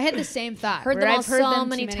 I had the same thought. heard where them all I've heard so them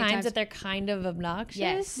many too times that they're kind of obnoxious.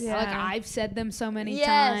 Yes. Yeah. Like I've said them so many Yes,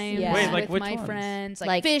 times yes. Wait, like with which my ones? friends. Like-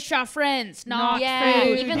 Like fish are friends, not Yeah,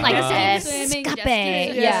 food. even like Just swimming, just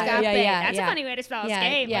escape. doing Yeah, escape. yeah, yeah, That's yeah. a funny way to spell Yeah,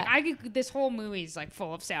 escape. yeah. Like I could, this whole movie's like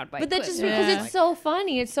full of soundbite. But that's clips. just because Yeah. it's so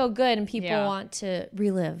funny. It's so good, and people Yeah. want to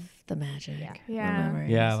relive the magic. Yeah. Yeah. the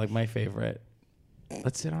memories. Yeah, like my favorite.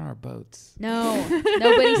 Let's sit on our boats. No,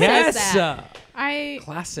 nobody Yes, says that.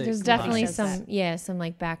 classic. There's definitely says some, some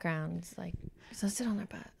like backgrounds, like so sit on our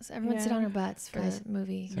butts. Everyone sit Yeah. on our butts for this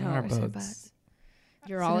movie. Sit on our Sit boats.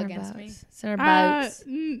 You're Sit all on our against me. butts. Sit on our boats.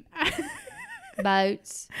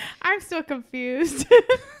 Boats. I'm still confused.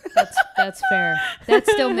 That's fair. That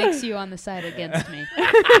still makes you on the side against me.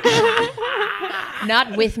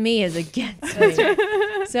 Not with me as against me.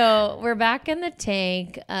 So we're back in the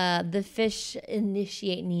tank. The fish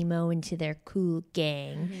initiate Nemo into their cool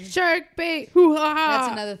gang. Shark bait. Hoo-ha-ha.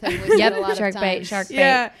 That's another thing. We Yep, said a lot shark of bait, times. shark bait.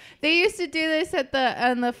 Yeah, they used to do this at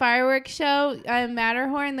the fireworks show on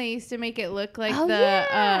Matterhorn. They used to make it look like Oh, the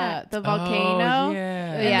yeah. volcano. Oh,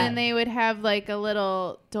 yeah. And Yeah. then they would have like a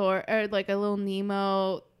little door or like a little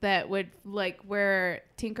Nemo that would like where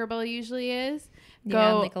Tinkerbell usually is.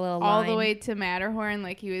 Yeah, Go like a little all the line. way to Matterhorn,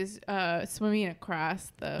 like he was swimming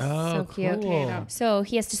across the. Oh, So cute. cool. So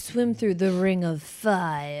he has to swim through the ring of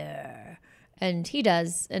fire. And he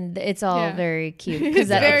does. And it's all Yeah. very cute. It's Because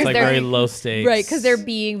very- It's like they're very low stakes. right, because they're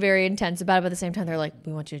being very intense about it, but at the same time, they're like,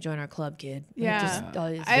 "We want you to join our club, kid." And it Yeah. just,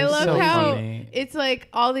 it's I so love so how funny. it's like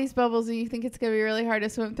all these bubbles, and you think it's gonna be really hard to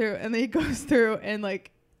swim through, and then he goes through and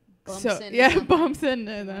like Bumps so into yeah, something. bumps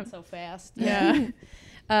into them. Not so fast. Yeah.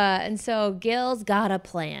 And so Gil's got a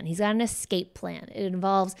plan. He's got an escape plan. It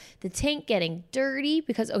involves the tank getting dirty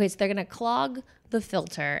because, so they're going to clog the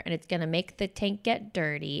filter and it's going to make the tank get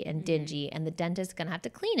dirty and dingy, and the dentist's going to have to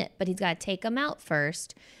clean it. But he's got to take them out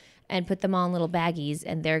first and put them all in little baggies,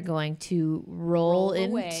 and they're going to roll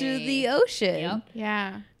into away. the ocean. Yep.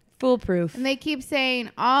 Yeah. Foolproof. And they keep saying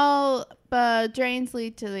all drains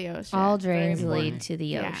lead to the ocean. All drains important. lead to the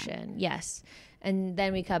Yeah. ocean. Yes. And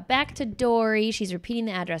then we cut back to Dory. She's repeating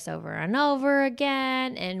the address over and over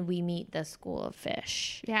again. And we meet the School of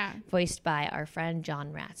Fish, Yeah. voiced by our friend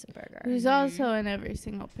John Ratzenberger. Who's also in every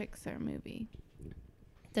single Pixar movie.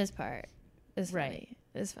 This part is Right. funny.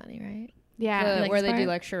 It's funny, right? Yeah. where they part? do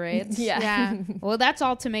like charades. Yeah. Well, that's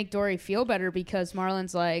all to make Dory feel better because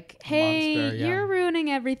Marlon's like, hey, Monster, yeah. you're ruining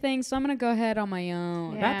everything, so I'm going to go ahead on my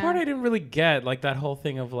own. Yeah. That part I didn't really get, like that whole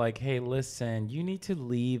thing of like, hey, listen, you need to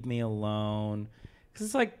leave me alone. Because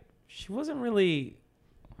it's like, she wasn't really,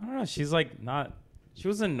 I don't know, she's like not, she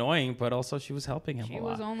was annoying, but also she was helping him She a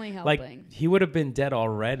lot. was only helping. Like, he would have been dead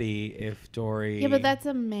already if Dory. Yeah, but that's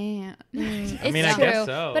a man. I mean, It's I true. guess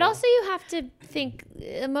so. But also, you have to think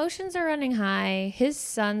emotions are running high. His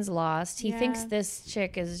son's lost. He Yeah. thinks this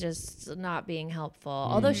chick is just not being helpful,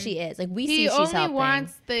 although she is. Like we He see, she's only helping.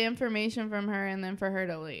 wants the information from her and then for her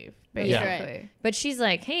to leave. Basically. But she's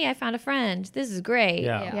like, "Hey, I found a friend. This is great."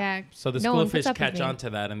 Yeah. Yeah. So the No school one of puts fish up with catch me. on to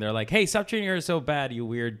that, and they're like, hey, stop treating her so bad, you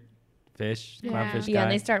weird fish, Yeah. clownfish guy. Yeah,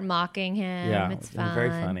 and they start mocking him. Yeah, It's it was fun. very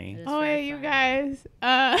funny. It is Oh, very wait, you fun. guys.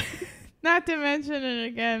 Not to mention it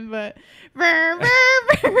again, but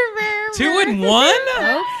 2 in 1?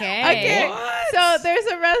 Okay. Okay, What? so there's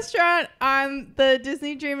a restaurant on the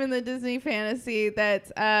Disney Dream and the Disney Fantasy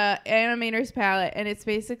that's Animator's Palette, and it's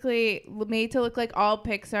basically made to look like all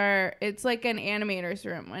Pixar. It's like an animator's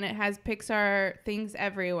room, and it has Pixar things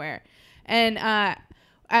everywhere. And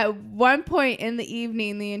at one point in the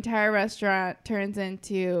evening, the entire restaurant turns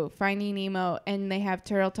into Finding Nemo, and they have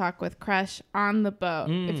Turtle Talk with Crush on the boat.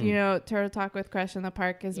 If you know, Turtle Talk with Crush in the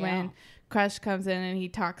park is when Crush comes in and he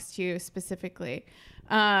talks to you specifically.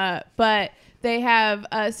 But they have,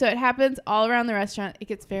 so it happens all around the restaurant. It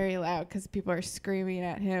gets very loud because people are screaming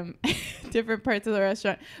at him different parts of the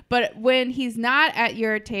restaurant. But when he's not at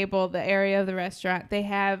your table, the area of the restaurant, they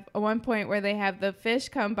have one point where they have the fish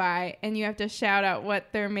come by and you have to shout out what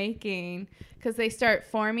they're making because they start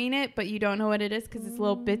forming it, but you don't know what it is because it's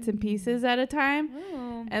little bits and pieces at a time.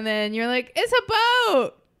 Oh. And then you're like, it's a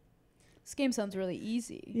boat. This game sounds really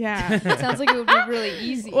easy. Yeah. It sounds like it would be really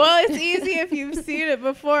easy. Well, it's easy if you've seen it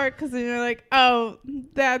before because then you're like, oh,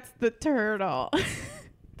 that's the turtle.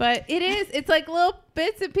 But it is. It's like little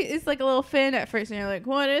bits and pieces. It's like a little fin at first, and you're like,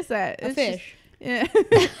 what is that? a It's fish. Just,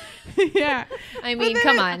 yeah. Yeah. I But mean, then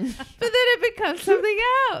come it- on. But then it becomes something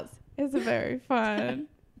else. It's very fun.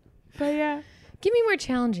 But yeah. Give me more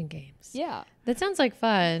challenging games. Yeah. That sounds like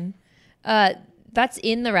fun. That's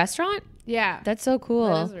in the restaurant? Yeah. That's so cool.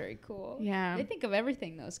 That is very cool. Yeah. They think of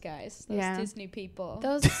everything, those guys. Those Yeah. Disney people.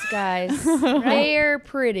 Those guys, they're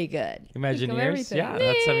pretty good. Imagineers? everything. Yeah,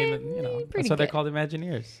 that's, I mean, you know, Pretty that's what they're good. called,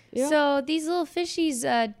 Imagineers. Yeah. So these little fishies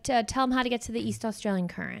tell them how to get to the East Australian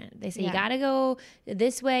Current. They say you Yeah. gotta go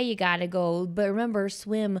this way, you gotta go, but remember,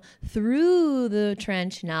 swim through the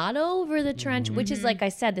trench, not over the trench. Which is, like I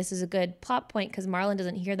said, this is a good plot point because Marlon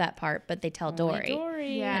doesn't hear that part, but they tell Dory.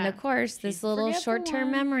 Yeah. And of course, this little forgetful short-term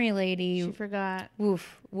one. memory lady, She forgot.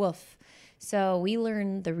 woof. So we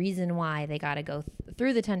learn the reason why they gotta go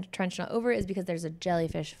through the trench, not over it, is because there's a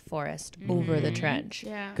jellyfish forest over the trench.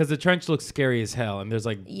 Yeah. Because the trench looks scary as hell, and there's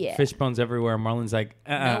like Yeah. fish bones everywhere. Marlon's like,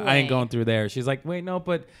 No I ain't way. going through there. She's like, wait, no,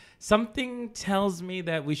 but something tells me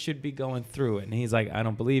that we should be going through it. And he's like, I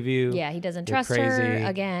don't believe you. Yeah, he doesn't You're trust crazy. her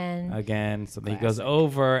again. Again, so then he goes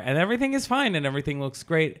over, and everything is fine, and everything looks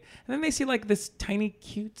great. And then they see like this tiny,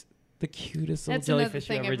 the cutest little That's another jellyfish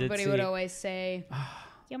you thing ever did everybody see. would always say.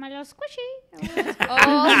 You're my little squishy.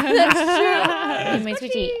 Oh, that's true. You're my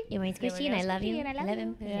squishy. You're my squishy, and I love you. and I I love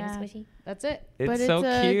him. Yeah. You're squishy. That's it. It's But so it's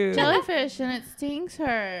a cute. jellyfish and it stings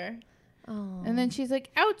her. Oh. And then she's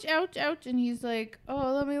like, ouch, ouch, ouch. And he's like,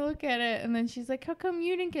 oh, let me look at it. And then she's like, how come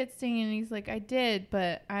you didn't get stinged? And he's like, I did,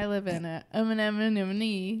 but I live in a He's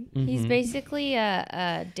Mhm. basically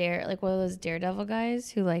a like one of those daredevil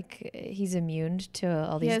guys who like he's immune to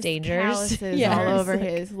all these dangers. calluses Yeah. all over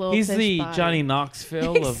his little He's fish the body. Johnny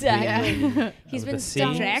Knoxville Exactly. of the, He's of been the sea.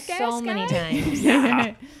 stung Jackass so many guy? times.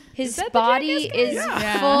 Yeah. His that the body Jackass is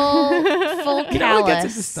Yeah. full You know, he gets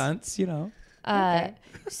into callus. stunts, you know.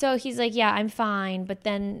 So he's like, yeah, I'm fine. But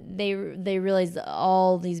then they realize that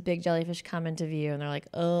all these big jellyfish come into view, and they're like,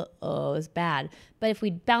 oh, it's bad. But if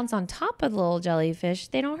we bounce on top of the little jellyfish,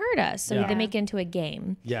 they don't hurt us. So Yeah. they make it into a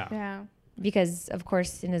game Yeah. Yeah. because, of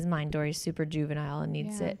course, in his mind, Dory's super juvenile and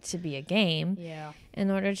needs Yeah. it to be a game Yeah.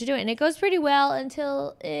 in order to do it. And it goes pretty well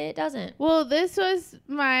until it doesn't. Well, this was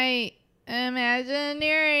my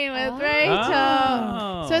Imagineering with Oh. Rachel.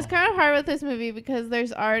 Oh. So it's kind of hard with this movie because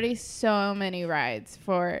there's already so many rides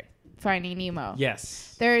for Finding Nemo.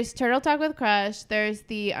 Yes. There's Turtle Talk with Crush. There's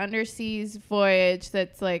the Underseas Voyage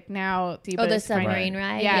that's like now deep. Oh, but the it's Finding- submarine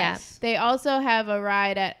ride? Yeah. Yeah. They also have a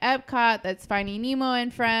ride at Epcot that's Finding Nemo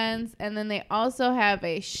and Friends. And then they also have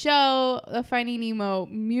a show, the Finding Nemo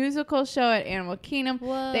musical show at Animal Kingdom.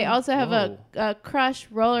 Whoa. They also have Whoa. a Crush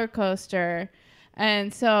roller coaster.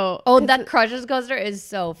 And so Oh, that Crushes coaster is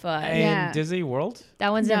so fun. In Yeah. Disney World?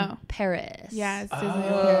 That one's in No. Paris. yeah, it's Disney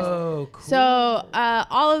Paris. Oh, cool. So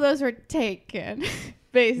all of those were taken,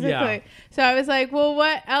 basically. Yeah. So I was like, well,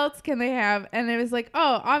 what else can they have? And it was like,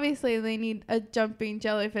 oh, obviously they need a jumping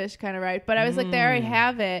jellyfish kind of ride. But I was like, they already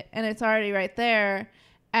have it, and it's already right there.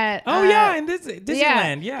 At in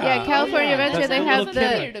Disneyland. Yeah. California Adventure. That's They a have little the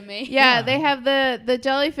kid. to me. yeah, they have the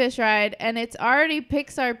jellyfish ride, and it's already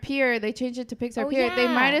Pixar Pier. They changed it to Pixar Oh, Pier. They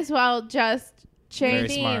yeah. might as well just Very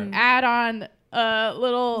change, smart. add on a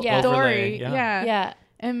little Yeah. story, Overlay, yeah. Yeah.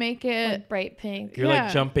 and make it. Like bright pink. You're Yeah.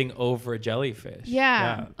 like jumping over a jellyfish.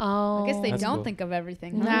 Yeah. Oh. I guess they That's don't cool. think of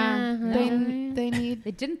everything. Huh? Nah, No. they need.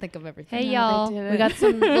 They didn't think of everything. Hey, No, y'all. they We didn't. got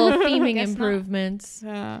some little theming Guess not. improvements.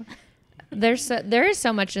 Yeah. There is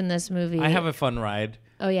so much in this movie. I have a fun ride.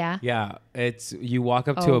 Oh, yeah? Yeah, it's you walk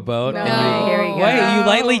up to Oh, a boat no. and you Here we go. wait, you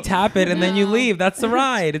lightly tap it and then you No. leave. That's the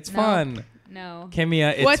ride. It's No. fun. No.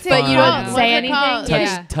 Kimia, it's What's it fun. But you don't called? say What's it anything? called? touch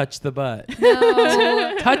Yeah. touch the butt.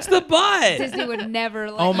 No. Touch the butt. Disney would never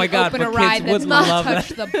let Oh my you God, open a but ride kids that's would not love touch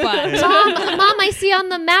that. the butt. Mom, I see on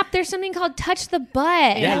the map there's something called Touch the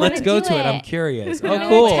Butt. Yeah, I let's wanna go do to it. I'm curious. I Oh, wanna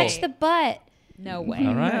cool. Touch the butt. No way.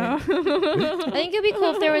 All right. I think it'd be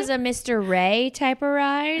cool if there was a Mr. Ray type of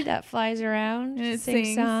ride that flies around, And it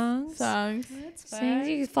sings sings songs. That's Sings.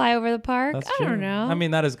 You could fly over the park. That's I true. don't know. I mean,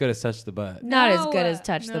 not as good as touch the butt. not as No. good as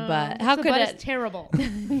Touch the No. Butt. How the could butt it? is terrible.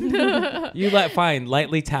 You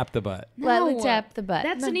lightly tap the butt. Lightly No. tap the butt.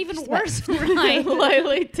 That's No, an even just worse ride.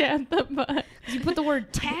 Lightly tap the butt. You put the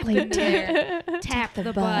word tap Lightly in there. Tap the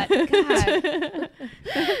the butt. butt. God.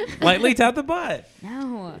 Lightly tap the butt.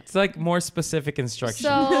 No. It's like more specific instructions.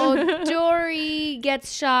 So Dory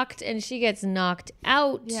gets shocked and she gets knocked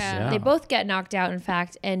out. Yeah. They both get knocked out, in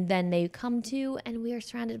fact, and then they come to, and we are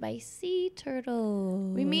surrounded by sea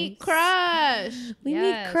turtles. We meet Crush. We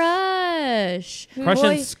Yes. meet Crush. Crush Boy-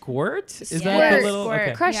 and squirt? Is that Squirt. the little? Squirt.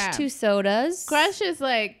 Okay. Crush Yeah. 2 sodas. Crush is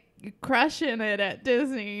like crushing it at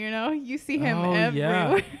Disney. You know, you see him Oh, yeah.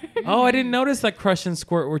 everywhere. Oh, I didn't notice that Crush and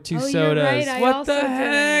Squirt were 2 Oh, you're sodas. right, I What also the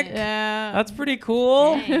heck? didn't. Yeah. That's pretty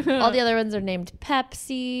cool. Dang. All the other ones are named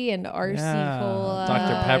Pepsi and RC Yeah. Cola.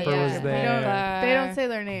 Dr. Pepper was Dr. there. Pepper. They don't say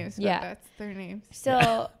their names, but Yeah. that's their names.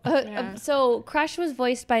 So, Yeah. so Crush was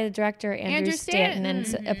voiced by the director Andrew Andrew Stanton, and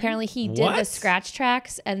Stanton. apparently he did the What? scratch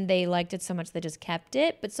tracks, and they liked it so much they just kept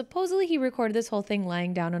it. But supposedly he recorded this whole thing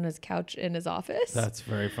lying down on his couch in his office. That's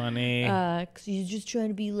very funny. Because he's just trying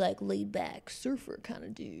to be like laid back surfer kind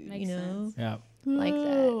of dude, Makes you know, sense. yeah. like that.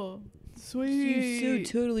 Oh, sweet.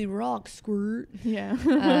 totally rock, Squirt. Yeah.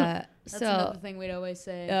 That's So, another thing we'd always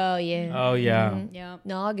say. oh yeah, Oh, yeah. Mhm. yeah.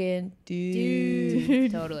 Noggin, dude.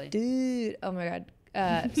 Dude. Totally. Dude, oh my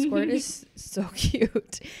god, Squirt is so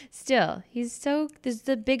cute. Still, he's so. There's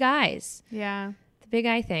the big eyes, Yeah. the big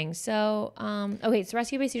eye thing. So, okay, so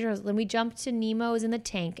rescue by sea turtles. Then we jump to Nemo is in the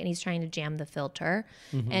tank and he's trying to jam the filter,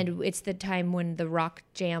 and it's the time when the rock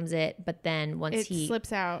jams it. But then once It he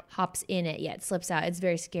slips out. hops in it, yeah, it slips out. It's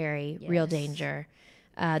very scary, real Yes. danger.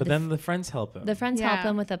 But then the friends help him. The friends help Yeah.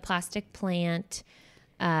 him with a plastic plant.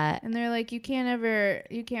 And they're like, you can't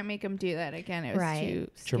make him do that again. It was Right.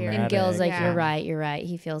 too scary. Dramatic. And Gil's like, Yeah. you're right.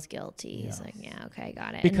 He feels guilty. He's like, yeah, okay,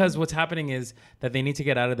 got it. Because what's happening is that they need to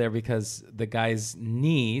get out of there because the guy's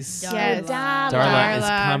niece, Yes. Darla, is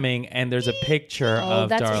Darla. coming, and there's a picture oh, of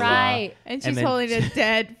that's Darla. right. And And she's then- holding a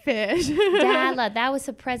dead fish. Darla, that was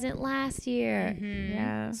a present last year.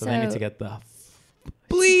 Yeah. So they need to get the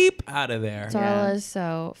bleep out of there. Darla is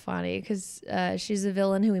so funny because she's a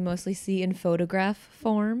villain who we mostly see in photograph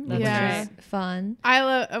form. That's Yeah. Which is fun. I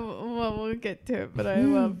love. Well, we'll get to it, but I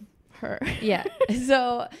love her. Yeah.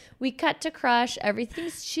 So we cut to Crush.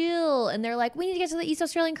 Everything's chill. And they're like, we need to get to the East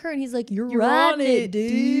Australian current. He's like, you're on it,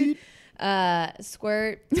 dude.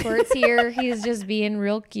 Squirt's here. He's just being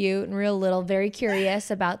real cute and real little, very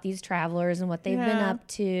curious about these travelers and what they've been Yeah. up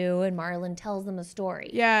to. And Marlin tells them a story.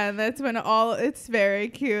 Yeah, and that's when it's very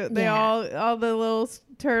cute. They Yeah. all the little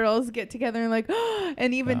turtles get together and like,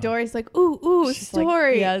 and even Dory's like, ooh, She's like,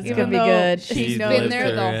 story. yeah, it's even gonna be though good. She She's knows Been there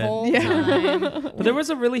through the it. whole Yeah. time. But there was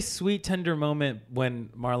a really sweet, tender moment when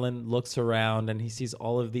Marlin looks around and he sees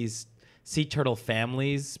all of these sea turtle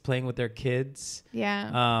families playing with their kids.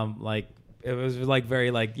 Yeah. Like it was like very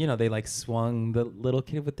like, you know, they like swung the little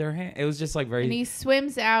kid with their hand. It was just like very. And he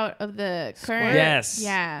swims out of the current. Yes.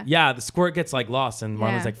 Yeah. Yeah. The squirt gets like lost and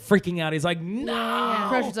Marlin's Yeah. like freaking out. He's like, no.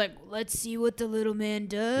 Crush is like, let's see what the little man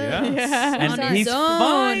does. Yeah. And On he's his own.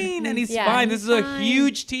 fine. And he's Yeah, fine. he's This is a fine.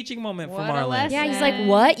 huge teaching moment for What a Marlin. lesson. Yeah, he's like,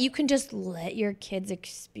 what? You can just let your kids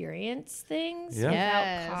experience things Yeah.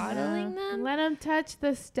 Yes. without coddling them? Let him touch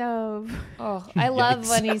the stove. Oh, I love Yikes.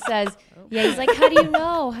 when he says, yeah, he's like, how do you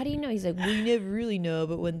know? How do you know? He's like, you never really know,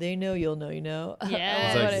 but when they know, you'll know, you know? Yeah.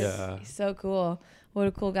 It's like, What a- yeah. he's so cool. What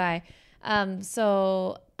a cool guy.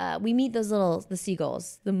 So we meet the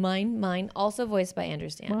seagulls. The mine, also voiced by Andrew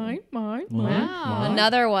Stanton. Mine. Wow.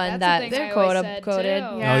 Another one That's a that thing I quoted. always said, quoted. too.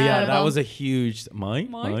 Oh yeah, that Quotable. was a huge mine.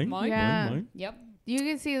 Yeah. Yep. You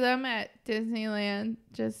can see them at Disneyland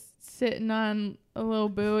just sitting on a little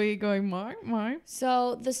buoy going, mine.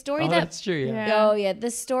 So the story Oh, that that's true. Yeah. Yeah. Oh yeah,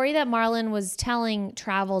 the story that Marlon was telling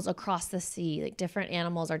travels across the sea. Like different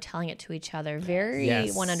animals are telling it to each other. Very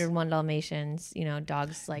Yes. 101 Dalmatians. You know,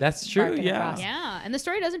 dogs like That's true, barking yeah. across. Yeah, and the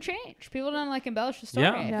story doesn't change. People don't like embellish the story.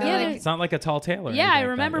 Yeah. I feel Yeah, like- there's- It's not like a tall tale. Or yeah, anything I like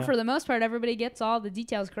remember that, for the most part, everybody gets all the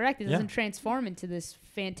details correct. It Yeah. doesn't transform into this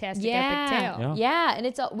fantastic epic Yeah. tale. Yeah. And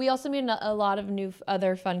it's we also made a lot of new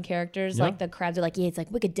other fun characters. Yeah. Like the crabs are like, yeah, it's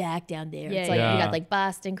like Wicked Dak down there. Yeah, It's like yeah. we got like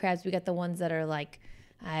Boston crabs. We got the ones that are like,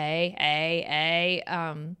 hey,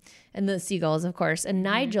 and the seagulls, of course. And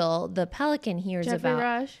Nigel, the pelican, hears Jeffrey about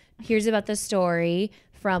Rush. the story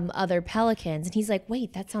from other pelicans, and he's like,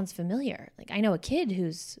 wait, that sounds familiar. Like I know a kid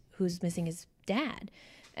who's missing his dad.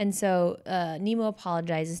 And so Nemo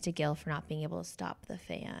apologizes to Gil for not being able to stop the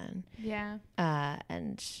fan. Yeah.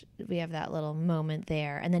 And we have that little moment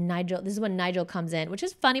there. And then this is when Nigel comes in, which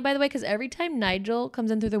is funny, by the way, because every time Nigel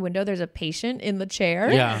comes in through the window, there's a patient in the chair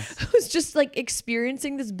Yeah. who's just like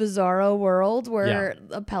experiencing this bizarro world where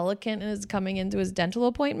a pelican is coming into his dental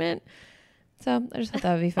appointment. So I just thought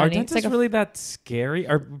that would be Are funny. It's dentists like a really that scary?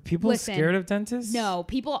 Are people Listen, scared of dentists? No,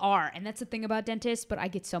 people are, and that's the thing about dentists. But I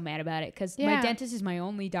get so mad about it because my Yeah. dentist is my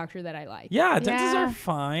only doctor that I like. Yeah, dentists Yeah. are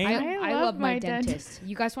fine. I love love my my dentist.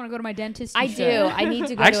 You guys want to go to my dentist? I You do. should. I need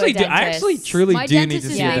to go I actually to do. a I dentist. actually truly My do need dentist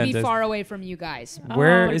to is see a maybe dentist. far away from you guys.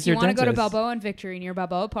 Where But is if you your want to go to dentist? Balboa and Victory near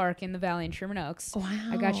Balboa Park in the Valley in Sherman Oaks, Wow.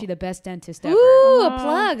 I got you the best dentist ever. Ooh, a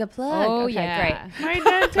plug. Oh okay, yeah. great. My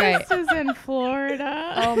dentist is in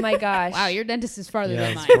Florida. Oh my gosh. Wow, your dentist is farther Yeah,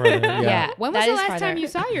 than it's mine. farther, Yeah. When was that the is last farther. time you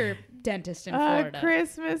saw your dentist in Florida?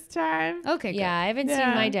 Christmas time. Okay, good. Yeah, I haven't seen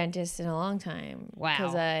Yeah. my dentist in a long time. Wow.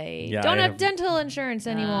 Because I Yeah, don't I have have- dental insurance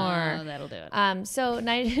anymore. Oh, that'll do it. So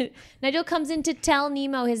Nigel comes in to tell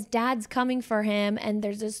Nemo his dad's coming for him, and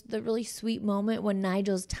there's the really sweet moment when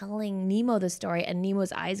Nigel's telling Nemo the story, and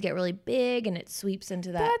Nemo's eyes get really big, and it sweeps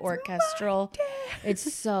into that orchestral.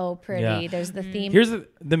 It's so pretty. Yeah. There's the theme. Here's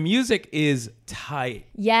the music is tight.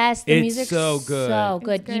 Yes, the It's music's so good. So It's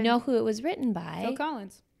good. You good. know who it was written by? Phil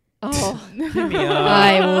Collins. Oh, Give me a-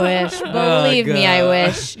 I wish. Believe me, I God.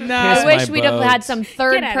 wish. No. I Kiss wish my we'd have had boat. some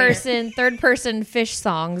Get outta third person fish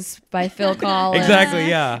songs by Phil Collins. Exactly.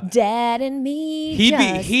 Yeah. Dad and me.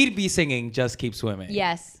 He'd be singing "Just Keep Swimming."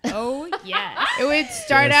 Yes. Oh yes. It would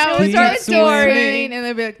start Yes, out with keep our swimming. story, and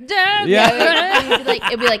they'd be like, Yeah.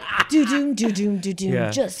 It'd be like do doom do doom do doom.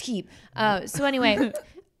 Yeah. Just keep. So anyway,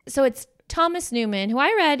 so it's Thomas Newman, who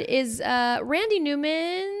I read is Randy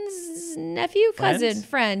Newman's nephew, cousin,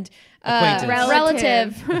 friend, Acquaintance.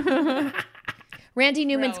 relative. Randy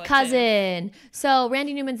Newman's Relative. cousin. So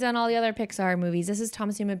Randy Newman's done all the other Pixar movies. This is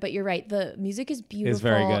Thomas Newman, but you're right. The music is beautiful.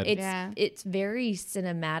 very good. Yeah. It's very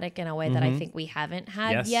cinematic in a way that I think we haven't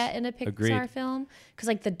had Yes. yet in a Pixar Agreed. film. Because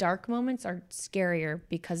like the dark moments are scarier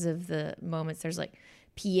because of the moments. There's like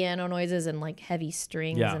piano noises and like heavy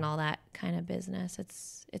strings Yeah. and all that kind of business.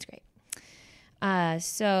 It's great.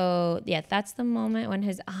 So yeah, that's the moment when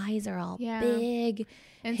his eyes are all Yeah. big.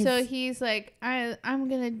 and His- so he's like, I'm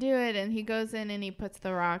gonna do it, and he goes in and he puts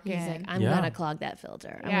the rock He's in, like, I'm Yeah. gonna clog that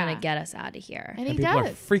filter. I'm Yeah. gonna get us out of here. and And he people are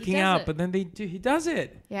does. freaking does out, it. but then he does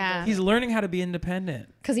it. Yeah. He's learning how to be independent.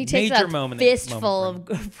 Because he takes Major a moment- fistful moment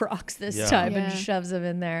of rocks this Yeah. time Yeah. and shoves them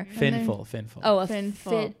in there. Finful. Oh, a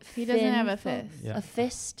Finful. He doesn't have a finful? fist. Yeah. A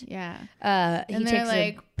fist. Yeah. He And takes they're a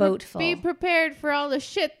like, boatful. be prepared for all the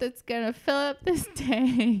shit that's gonna fill up this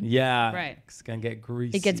tank. Yeah. Right. It's gonna get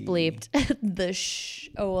greasy. It gets bleeped.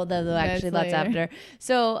 Oh well, actually that's later. after.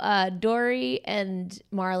 So Dory and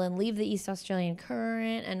Marlin leave the East Australian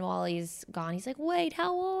Current, and while he's gone, he's like, "Wait,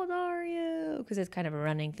 how old are you?" Because it's kind of a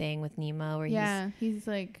running thing with Nemo, where Yeah, he's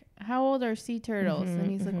like, how old are sea turtles?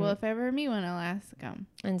 And he's like, well, if I ever meet one, I'll ask him.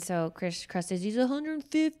 and so Chris says he's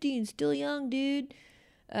 150 and still young, dude.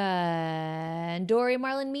 And Dory and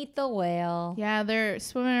Marlin meet the whale. Yeah, they're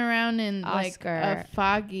swimming around in like Oscar. a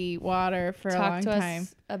foggy water for a long Talk to time.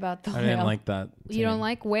 us about the I whale. didn't like that. You don't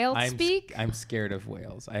like whale speak? I'm scared of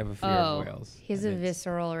whales. I have a fear of whales. He has a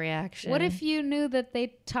visceral reaction. What if you knew that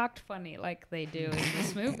they talked funny like they do in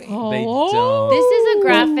this movie? They don't. This is a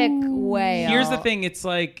graphic whale? Here's the thing. It's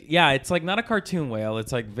like, it's like not a cartoon whale.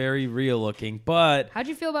 It's like very real looking, but How'd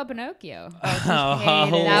you feel about Pinocchio? hated it. Is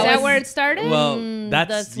That that was- where it started? well,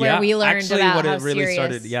 that's where we learned actually about what how it really serious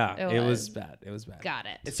started. Yeah, it it was was. bad. It was bad. Got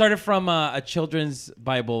it. It started from a children's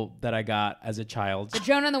Bible that I got as a child. The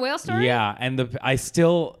Jonah and the Whale story? Yeah, and I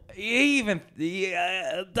still it's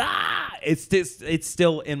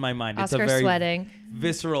still in my mind. It's Oscar a very sweating.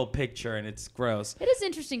 visceral picture, and it's gross. It is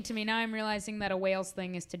interesting to me. Now I'm realizing that a whale's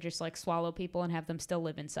thing is to just like swallow people and have them still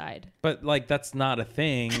live inside. But like that's not a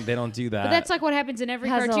thing. They don't do that. But that's like what happens in every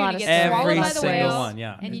Has a cartoon. lot You of get stuff. swallowed Every by the single whale, one,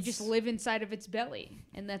 yeah. and you just live inside of its belly,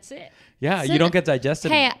 and that's it. yeah. So You don't get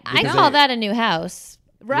digested. Hey, I because call they- that a new house.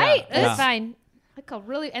 Right? Yeah. That's fine. Like a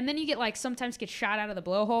really, and then you get like sometimes get shot out of the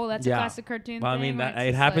blowhole. That's a Yeah. classic cartoon. Well, I thing mean, where that it's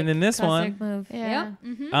it just happened like, in this Classic one. move.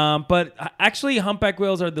 Yeah. But actually, humpback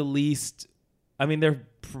whales are the least. I mean, they're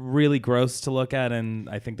really gross to look at, and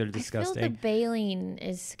I think they're I feel disgusting. the baleen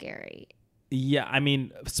is scary. Yeah, I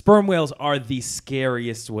mean, sperm whales are the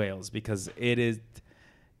scariest whales because it's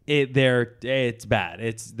bad.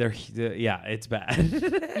 It's bad.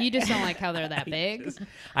 You just don't like how they're that big.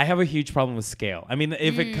 I have a huge problem with scale. I mean,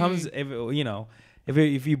 if it comes,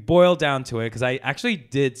 if you boil down to it, because I actually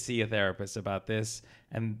did see a therapist about this,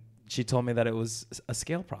 and she told me that it was a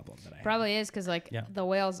scale problem that I had. Probably is because like Yeah. the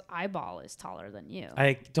whale's eyeball is taller than you.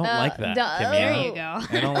 I don't like that. Kimmy. There you go.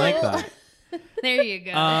 I don't like that. There you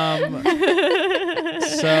go.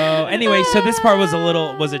 So anyway, so this part was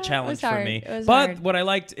a challenge for hard. me. It was But hard. what I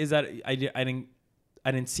liked is that I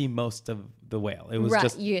didn't see most of the whale. It was Right,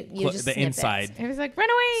 just you just the snippets. inside. It was like, run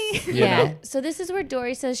away. You Yeah. know? So this is where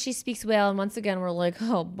Dory says she speaks whale, and once again we're like,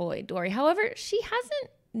 oh boy, Dory. However, she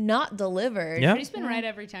hasn't not delivered. Yeah. She's been right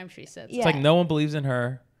every time she says Yeah. It's like no one believes in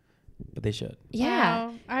her, but they should. Yeah.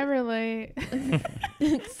 Wow, I relate.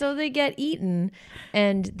 So they get eaten,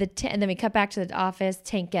 and and then we cut back to the office.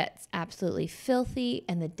 Tank gets absolutely filthy,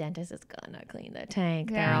 and the dentist is gonna clean the tank.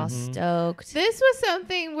 They're Yeah. all stoked. This was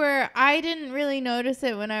something where I didn't really notice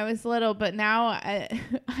it when I was little, but now I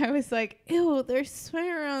was like, ew, they're swimming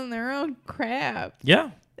around their own crap. Yeah.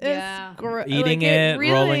 Yeah. Eating like it,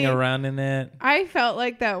 really- rolling around in it. I felt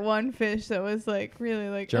like that one fish that was like really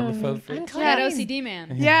like Germaphobe fish. That OCD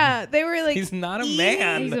man. Yeah, they were like He's not a eating-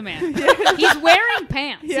 man. He's a man. He's wearing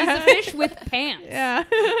pants. Yeah. He's a fish with pants. Yeah.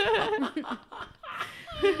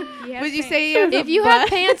 He has Would you pants. say he has If a you butt? have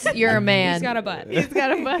pants, you're a man. He's got a butt? He's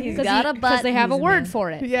got a butt. He's 'Cause got a butt. Because they have a he's a word man.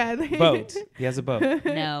 for it. Yeah. Boat. He has a boat.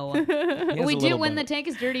 No. He has We a do, little when the boat. tank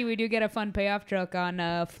is dirty, we do get a fun payoff joke on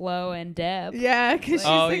Flo and Deb. Yeah, because she's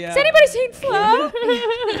Oh, like, yeah. Has anybody seen Flo?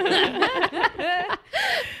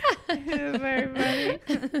 very funny.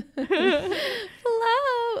 Flo.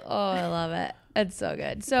 Oh, I love it. It's so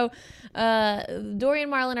good. So, Dory and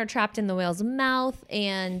Marlin are trapped in the whale's mouth,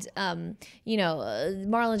 and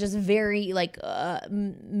Marlin just very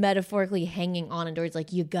metaphorically hanging on, and Dory's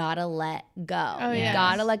like, "You gotta let go. Oh, you yes.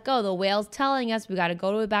 gotta let go." The whale's telling us we gotta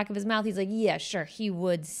go to the back of his mouth. He's like, "Yeah, sure." He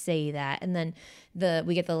would say that, and then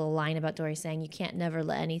we get the little line about Dory saying, "You can't never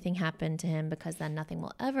let anything happen to him because then nothing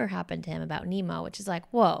will ever happen to him," about Nemo, which is like,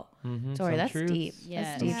 whoa, Dory, some that's truth. deep. Yes.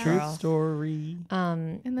 That's deep, Yeah. Truth girl. story.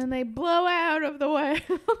 And then they blow out of the whale.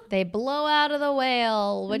 They blow out of the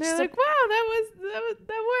whale, And which they're like, wow, that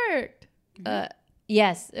worked.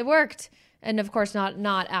 yes, it worked, and of course not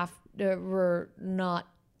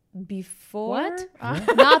before. What?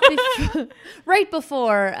 Not before. Right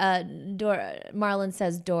before Marlin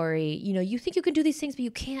says, "Dory, you think you can do these things, but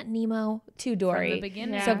you can't." Nemo to Dory. From the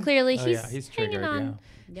beginning. Yeah. So clearly Oh, he's, yeah, he's hanging triggered, on,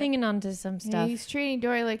 hanging on to some Yeah, stuff. he's treating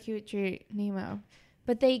Dory like he would treat Nemo.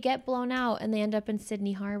 But they get blown out and they end up in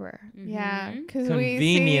Sydney Harbor. Yeah, because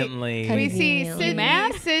Conveniently. we see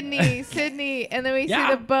Conveniently. Sydney, and then we Yeah.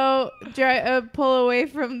 see the boat pull away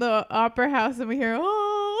from the opera house, and we hear,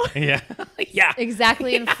 oh. yeah. Yeah.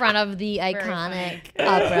 Exactly in front of the iconic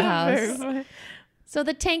opera Very house. funny. So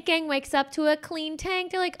the tank gang wakes up to a clean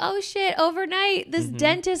tank. They're like, "Oh shit! Overnight, this Mm-hmm.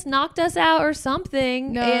 dentist knocked us out or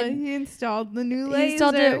something." No, and he installed the new laser. he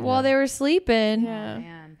installed it while they were sleeping. Yeah.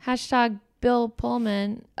 Man. Hashtag Bill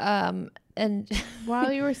Pullman. And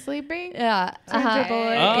While you were sleeping? yeah, Turns a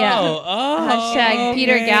bullet. yeah. Oh. Hashtag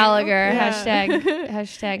Peter okay. Gallagher. Yeah.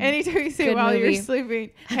 Hashtag. Anytime you say Good while movie. you're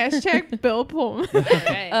sleeping, hashtag Bill Pullman.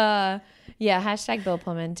 Okay. Yeah, hashtag Bill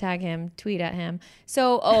Pullman. Tag him. Tweet at him.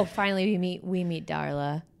 So, finally we meet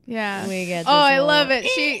Darla. Yeah. We get Oh, this I little- love it.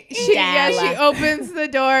 She Darla. opens the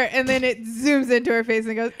door and then it zooms into her face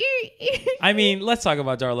and goes. I mean, let's talk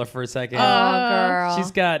about Darla for a second. Oh, girl.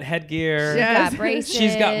 She's got headgear. She's Yes. got braces.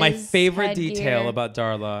 She's got my favorite headgear. detail about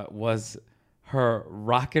Darla was her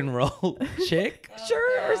rock and roll chick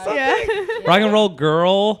shirt or something. Yeah. Rock and roll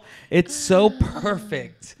girl. It's so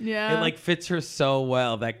perfect. Yeah. It like fits her so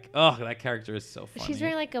well. That character is so funny. She's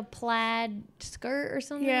wearing like a plaid skirt or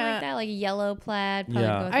something Yeah. like that, like a yellow plaid. Probably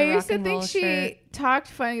Yeah. go with I a used rock to and think roll she shirt. talked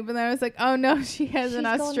funny, but then I was like, oh no, she has an She's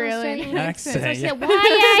got an Australian accent. accent. Yeah.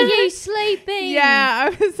 Why are you sleeping? Yeah,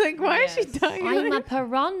 I was like, why is she Yes. talking I'm a like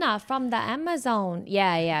piranha from the Amazon.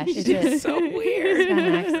 Yeah. She's She's just so she's weird. got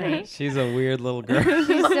an accent. She's a weird little girl.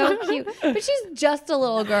 She's so cute, but she's just a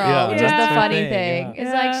little girl. Yeah, which is that's the her funny thing, thing. yeah.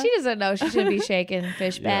 It's like she doesn't know she should be shaking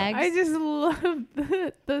fish bags. I just love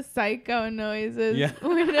the psycho noises Yeah.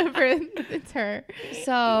 whenever it's her.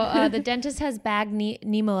 So the dentist has bagged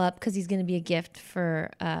Nemo up because he's going to be a gift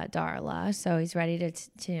for Darla. So he's ready to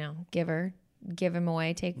give him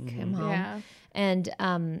away, take him home. Yeah. And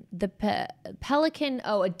the pelican,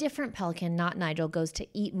 a different pelican, not Nigel, goes to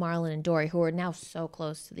eat Marlin and Dory, who are now so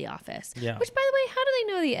close to the office. Yeah. Which, by the way, how do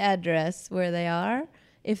they know the address where they are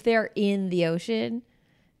if they're in the ocean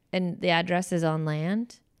and the address is on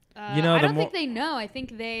land? You know, I the don't more- think they know. I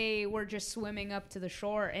think they were just swimming up to the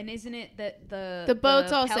shore. And isn't it that The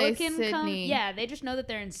boats all say pelican Sydney. Yeah, they just know that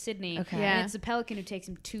they're in Sydney. Okay. Yeah. And it's the pelican who takes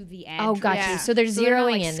them to the address. Oh, got Yeah. you. So they're So they're not,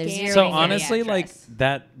 zeroing like, in. They're scanning zeroing So in. the honestly, like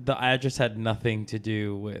address. the address had nothing to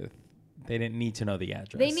do with. They didn't need to know the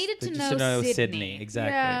address. They needed to just know Sydney. Sydney.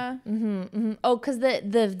 Exactly. Yeah. Oh, because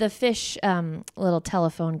the fish little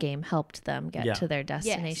telephone game helped them get Yeah. to their Yes,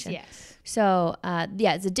 destination. yes. So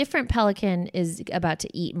it's a different pelican is about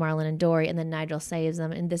to eat Marlin and Dory, and then Nigel saves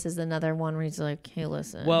them. And this is another one where he's like, "Hey,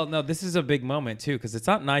 listen." Well, no, this is a big moment too because it's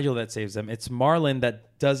not Nigel that saves them; it's Marlin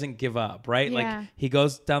that doesn't give up. Right? Yeah. Like he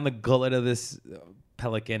goes down the gullet of this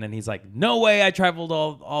pelican, and he's like, "No way! I traveled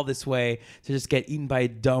all this way to just get eaten by a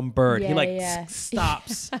dumb bird." he Yeah, like yeah.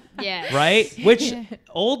 stops. Yeah. Right? Which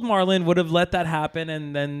old Marlin would have let that happen,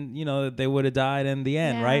 and then they would have died in the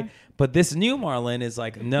end, Yeah. right? But this new Marlin is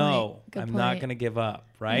like, no, Good I'm not point. gonna give up,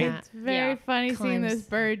 right? Yeah. It's very Yeah. funny seeing Climbs. this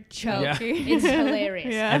bird choke. Yeah. It's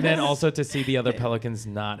hilarious. Yeah. And then also to see the other pelicans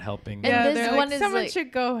not helping. And Yeah, this they're one like, is someone like-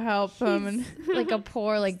 should go help him. And like a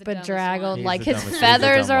poor, like the dumbest bedraggled, one. like He's the his dumbest- he's the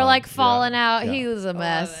feathers dumb are one. like Yeah. falling out. Yeah. He was a I love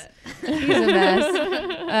mess. it. He's a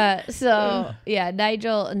mess. So yeah,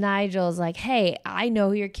 Nigel's like, "Hey, I know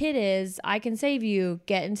who your kid is. I can save you.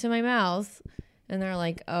 Get into my mouth." And they're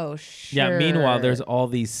like, "Oh, sure." Yeah, meanwhile, there's all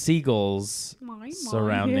these seagulls Mine,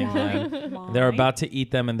 surrounding Yeah. them. They're about to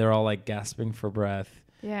eat them and they're all like gasping for breath.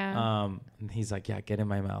 yeah. And he's like, "Yeah, get in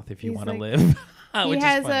my mouth if you He's want to like- live." he Which is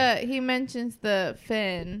has funny. he mentions the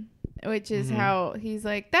fin, which is Mhm. how he's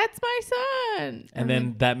like, that's my son. And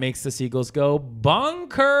then that makes the seagulls go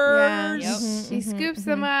bonkers. Yeah. Yep. He scoops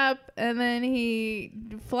them up and then he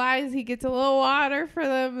flies. He gets a little water for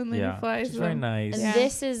them and then Yeah, he flies which is very them. nice. And Yeah.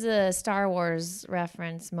 this is a Star Wars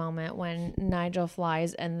reference moment when Nigel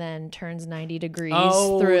flies and then turns 90 degrees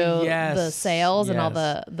Oh, through yes, the sails and all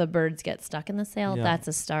yes. the birds get stuck in the sail. Yeah. That's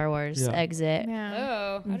a Star Wars Yeah. exit.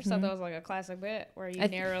 Yeah. Oh, I just thought that was like a classic bit where you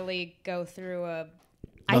narrowly go through a.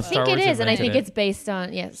 I No, think Star it Wars is, and I think invented it's based on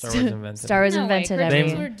Star Wars invented Star Wars No way, invented cartoons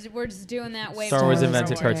everything. we're just doing that way. Star Wars Star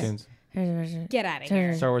invented Wars. cartoons. Get out of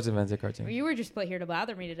here. Star Wars invented cartoons. You were just put here to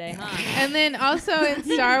bother me today, huh? And then also in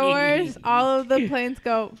Star Wars, all of the planes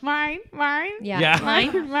go, mine, mine, Yeah. Yeah.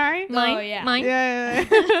 mine, mine. Mine, Oh, yeah. mine.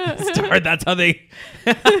 Yeah. Star. That's how they.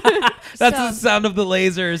 That's the sound of the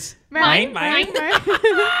lasers. Mine, Mine.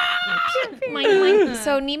 Mine.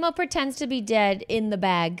 So Nemo pretends to be dead in the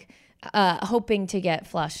bag, hoping to get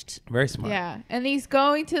flushed. Very smart. Yeah, and he's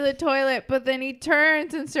going to the toilet, but then he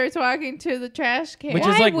turns and starts walking to the trash can. Which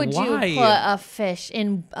Why is like, would why? you put a fish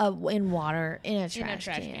in water in a In a trash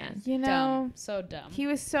can? You know, Dumb. So dumb. he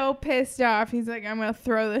was so pissed off. He's like, I'm gonna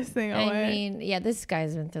throw this thing away. I mean, yeah, this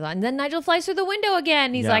guy's been through that. And then Nigel flies through the window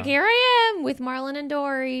again. He's Yeah. like, "Here I am with Marlin and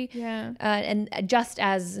Dory." Yeah. And just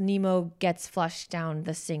as Nemo gets flushed down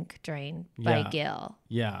the sink drain by Yeah. Gil.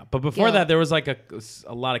 Yeah, but before Gil. that, there was like a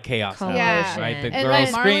lot of chaos. Commotion. happening, right? The And girl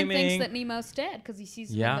like Marlin screaming. thinks that Nemo's dead because he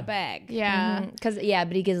sees him Yeah. in the bag. Yeah.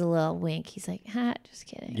 But he gives a little wink. He's like, just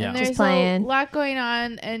kidding. Yeah. And Just there's playing. a lot going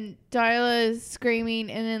on, and Darla is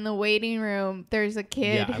screaming, and in the waiting room, there's a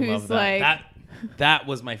kid yeah, I who's love that. like, That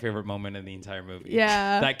was my favorite moment in the entire movie.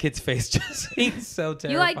 Yeah. That kid's face just seems so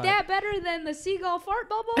terrifying. You like that better than the seagull fart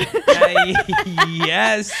bubble?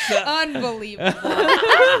 Yes. Unbelievable.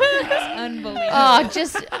 That's unbelievable. Oh,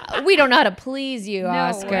 just we don't know how to please you, No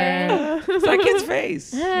Oscar. way. It's that kid's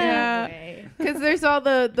face. Yeah. Okay. Because there's all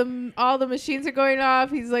the machines are going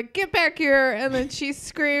off. He's like, get back here. And then she's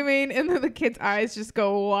screaming. And then the kid's eyes just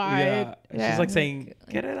go wide. Yeah. She's like saying,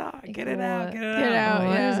 get it out, get it out, get it Get out. out.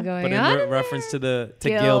 What Yeah. is going But in on? reference to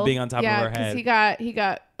Gil being on top of her because head. he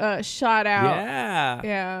got shot out. Yeah.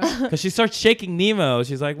 Yeah. Because she starts shaking Nemo.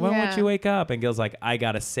 She's like, when Yeah. won't you wake up? And Gil's like, I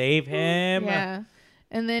got to save him. Yeah.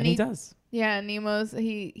 And then And he does. Yeah, Nemo's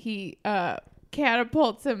he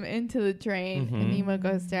catapults him into the drain, Mm-hmm. and Nemo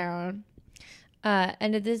goes down.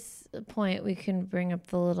 And at this point, we can bring up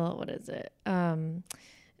the little, what is it?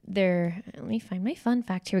 Let me find my fun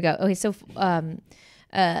fact. Here we go. Okay, so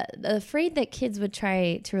afraid that kids would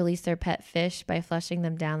try to release their pet fish by flushing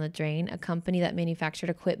them down the drain, a company that manufactured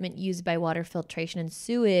equipment used by water filtration and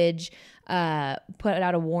sewage put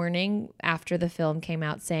out a warning after the film came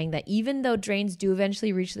out saying that even though drains do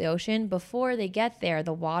eventually reach the ocean, before they get there,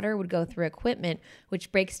 the water would go through equipment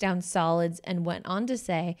which breaks down solids, and went on to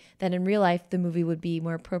say that in real life, the movie would be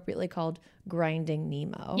more appropriately called Grinding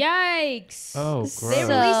Nemo. Yikes. Oh, They gross.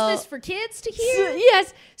 released this for kids to hear?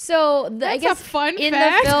 Yes. So I That's guess a fun in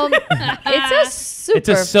fact. the film, it's a super It's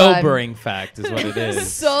a fun- sobering fact, is what it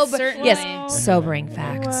is. Certainly. Yes, sobering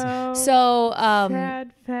facts. Wow. So,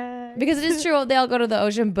 Sad fact. because it is true, they all go to the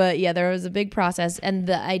ocean, but yeah, there was a big process, and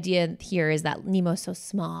the idea here is that Nemo's so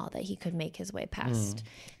small that he could make his way past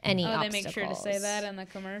any Oh, they obstacles. make sure to say that in the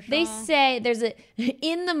commercial. They say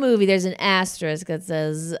in the movie there's an asterisk that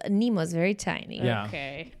says Nemo's very tiny. Yeah.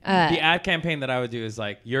 Okay. The ad campaign that I would do is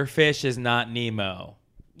like, your fish is not Nemo.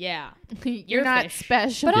 Yeah. You're not fish.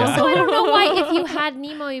 special. But Yeah. also, I don't know why if you had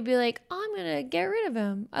Nemo, you'd be like, oh, I'm gonna get rid of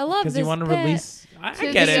him. I love this Because you want to pet. release. I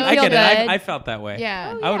To get it. feel I get it. good. I felt that way.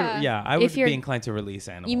 Yeah. Oh, I would. yeah. Yeah, I would If you're- be inclined to release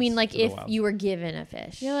animals. You mean like to the if wild. you were given a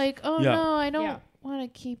fish? You're like, oh Yeah. no, I don't Yeah. want to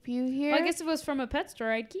keep you here. Well, I guess if it was from a pet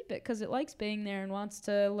store, I'd keep it because it likes being there and wants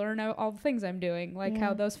to learn all the things I'm doing, like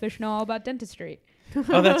how those fish know all about dentistry.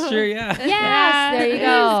 Oh, that's true. Yeah. Yes, there you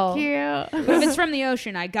go. Cute. But if it's from the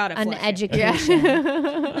ocean, I gotta An flush it. education.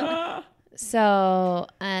 So,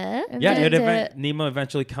 Yeah. did it- Nemo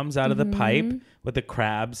eventually comes out of the pipe with the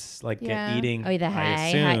crabs, like Yeah. eating. oh, the I high.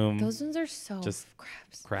 assume Those ones are so just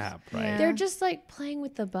crabs. crab, right? Yeah. They're just like playing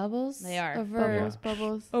with the bubbles. They are. Bubbles,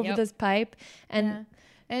 bubbles. over Yep. this pipe, and Yeah.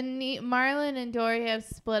 And Marlon and Dory have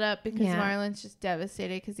split up because Yeah. Marlon's just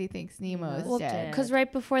devastated because he thinks Nemo is Well, dead. because right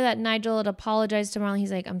before that, Nigel had apologized to Marlon.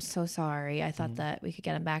 He's like, "I'm so sorry. I thought that we could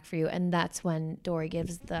get him back for you." And that's when Dory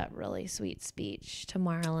gives that really sweet speech to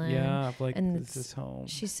Marlon. Yeah, like and this is home.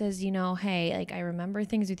 She says, "You know, hey, like I remember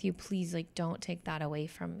things with you. Please, like, don't take that away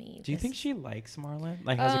from me." Do you think she likes Marlon?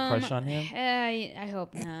 Like has a crush on him? I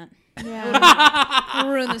hope not. Yeah.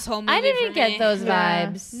 Ruin this whole movie. I didn't for get me. those Yeah.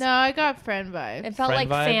 vibes. No, I got friend vibes. It felt Friend like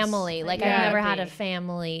vibes? family. Like Yeah. I've never had a Could be.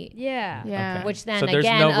 family. Yeah. Yeah. Okay. Which then so there's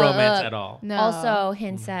again, no romance at all. No. also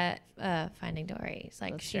hints at Finding Dory. It's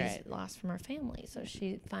like That's she's right. lost from her family, so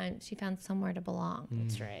she found somewhere to belong.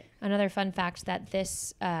 That's right. Another fun fact that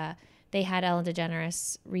this they had Ellen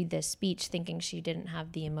DeGeneres read this speech thinking she didn't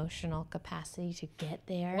have the emotional capacity to get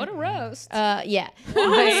there. What a roast. Yeah. So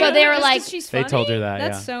they were Just 'cause like, she's They funny? told her that,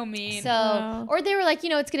 That's yeah. so mean. so, or they were like,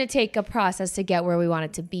 it's going to take a process to get where we want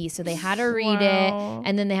it to be. So they had her read Wow. it,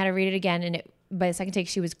 and then they had her read it again, and by the second take,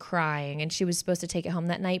 she was crying, and she was supposed to take it home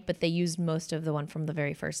that night, but they used most of the one from the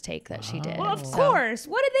very first take that she did. Well, of So- course.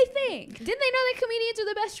 What did they think? Didn't they know that comedians are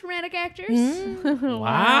the best romantic actors?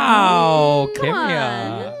 Wow, Come on.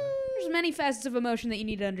 Kimia. There's many facets of emotion that you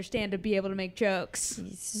need to understand to be able to make jokes.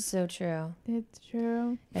 It's so true. It's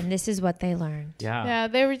true. And this is what they learned. Yeah, Yeah,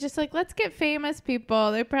 they were just like, let's get famous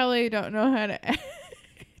people. They probably don't know how to act.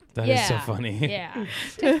 that is so Yeah. funny. Yeah.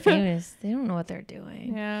 They're famous. They don't know what they're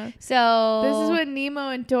doing. Yeah. So This is when Nemo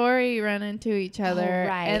and Dory run into each other.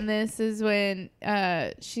 right. And this is when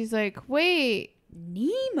she's like, wait.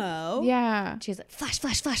 Nemo? Yeah. she's like, flash,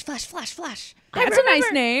 flash, flash, flash, flash, flash. That's a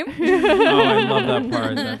nice name. Oh, I love that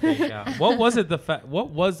part. That big, yeah. What was it? What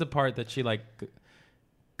was the part that she like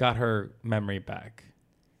got her memory back?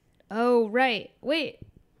 Oh, right. Wait.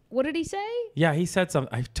 What did he say? Yeah, he said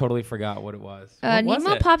something. I totally forgot what it was. What was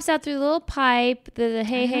Nemo it? pops out through the little pipe, the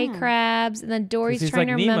hey Oh. crabs, and then 'Cause Dory's he's trying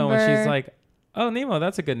like to Nemo, remember. and she's like, "Oh, Nemo,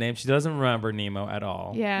 that's a good name." She doesn't remember Nemo at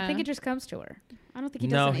all. Yeah. I think it just comes to her. I don't think he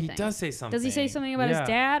does No, anything. he does say something. Does he say something about Yeah. his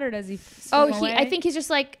dad, or does he? Oh, swim away? I think he's just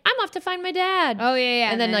like, I'm off to find my dad. Oh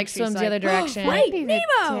yeah. and then like she's swims the other direction. Wait, Maybe the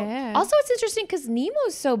Nemo. dad. Also, it's interesting because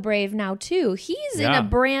Nemo's so brave now too. He's in Yeah. a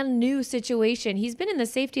brand new situation. He's been in the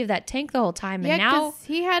safety of that tank the whole time, Yeah, and now 'cause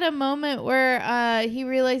he had a moment where he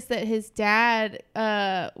realized that his dad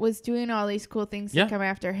was doing all these cool things Yeah. to come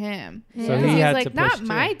after him. So Because he he was had like, to push not too.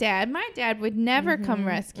 my dad. My dad would never come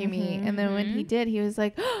rescue me. And then when he did, he was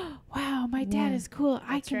like, wow, my dad is cool.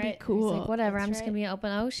 I can be right. He's cool. He's like, whatever, That's I'm just right. gonna be in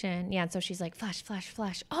open ocean. Yeah, and so she's like, flash, flash,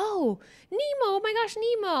 flash. Oh, Nemo! Oh my gosh,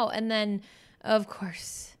 Nemo! And then, of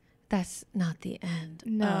course, that's not the end.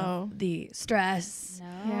 No. of the stress.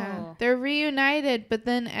 No. Yeah, they're reunited, but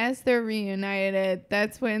then as they're reunited,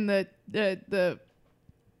 that's when the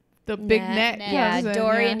big net Yeah, comes in,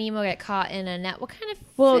 Dory yeah. and Nemo get caught in a net. What kind of?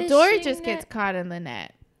 Well, Dory fishing just net? gets caught in the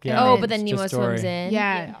net. Yeah, Oh, And but then it's Nemo just swims Dory. in.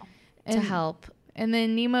 Yeah, to help. And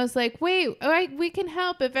then Nemo's like, wait, we can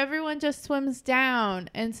help if everyone just swims down.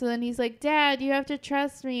 And so then he's like, Dad, you have to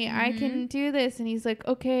trust me. I can do this. And he's like,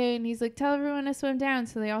 okay. And he's like, tell everyone to swim down.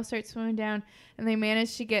 So they all start swimming down. And they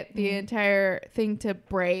manage to get the entire thing to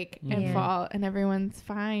break and Yeah. fall. And everyone's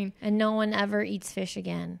fine. And no one ever eats fish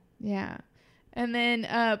again. Yeah. And then,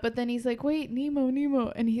 but then he's like, wait, Nemo.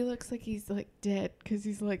 And he looks like he's like dead because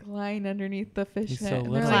he's like lying underneath the fish He's net. so And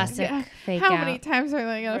they're little. like, Classic "Yeah, fake how out. many times are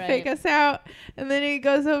they going to Right. fake us out? And then he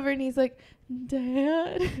goes over and he's like,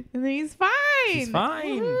 Dad. And then he's fine. He's fine.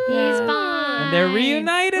 He's fine. And they're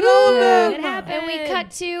reunited, all of them. It happened. And we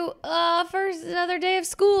cut to first another day of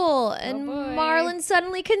school, and boy. Marlon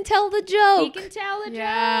suddenly can tell the joke. He can tell the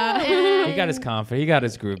Yeah. He got his confidence. He got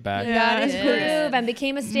his groove back. He got his Yeah. groove and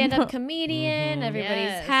became a stand-up comedian. Everybody's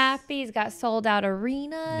Yes. happy. He's got sold out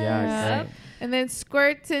arenas. Yeah, great. And then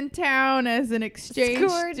Squirt's in town as an exchange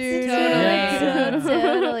Squirt's student. Yeah.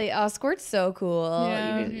 totally. Oh, Squirt's so cool.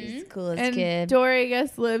 Yeah. He's the coolest And kid. Dory, I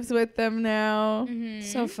guess, lives with them now.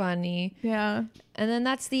 So funny. Yeah. And then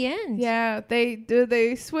that's the end. Yeah.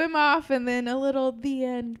 They swim off and then a little the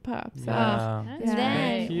end pops off. Yeah. And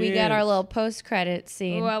then Cute. we got our little post-credit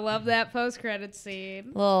scene. Oh, I love that post-credit scene.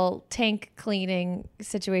 Little tank cleaning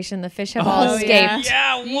situation. The fish have Oh, all escaped.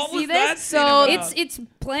 Yeah, You what see was this? that? So scene It's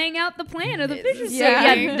about? playing out the plan of the fishes. So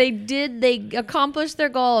yeah, they accomplished their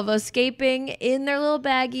goal of escaping in their little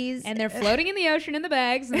baggies. And they're floating in the ocean in the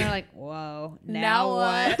bags, and they're like, "Whoa, now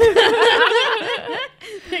what?"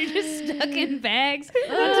 They're just stuck in bags on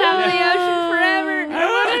top of the ocean forever. I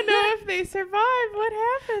want to know if they survive. What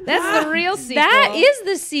happened? That's the real sequel. That is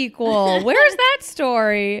the sequel. Where's that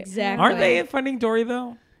story? exactly. Aren't they finding Dory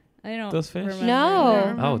though? I don't. Those fish? remember.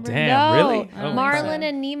 No. Oh damn! No, Really? I don't Oh, think so. Marlon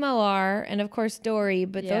and Nemo are, and of course Dory,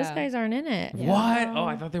 but those Yeah. guys aren't in it. What? Oh,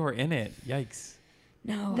 I thought they were in it. Yikes!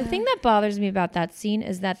 No. The thing that bothers me about that scene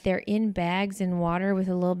is that they're in bags in water with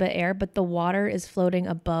a little bit of air, but the water is floating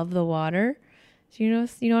above the water. Do you know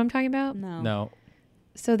what I'm talking about? No. No.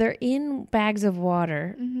 So they're in bags of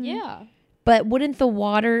water, Yeah. but wouldn't the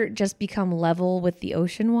water just become level with the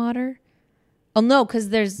ocean water? Oh no, because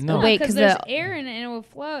there's No. wait, because because there's air in it and it will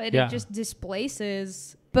float. And Yeah. it just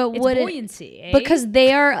displaces. but It's would it buoyancy. Eh? because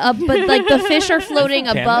they are but like the fish are floating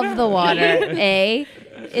Canada. above the water,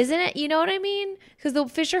 isn't it? You know what I mean? Because the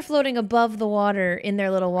fish are floating above the water in their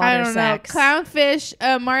little water I don't know. sacks. Clownfish.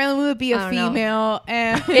 Marlon would be I a don't know. female,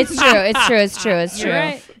 and It's true. It's true. It's true. It's You're true.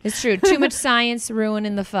 right. It's true. Too much science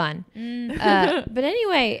ruining the fun. But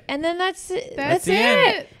anyway, and then that's that's the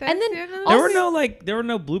end. it. That's And then the end of the There Also- were there were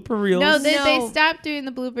no blooper reels. No, they No. stopped doing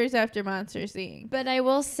the bloopers after Monsters Inc. But I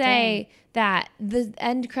will say that the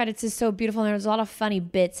end credits is so beautiful. And there's a lot of funny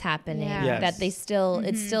bits happening Yeah. Yes. that they still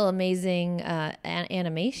it's still amazing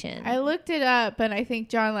animation. I looked it up, and I think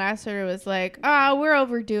John Lasseter was like, we're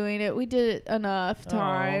overdoing it. We did it enough Oh,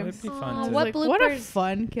 times. it'd be Aw, fun I was to. what like, what a bloopers-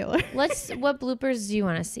 fun killer. What bloopers do you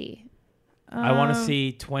want to see? I want to Um,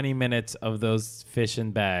 see 20 minutes of those fish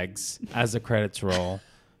in bags as the credits roll,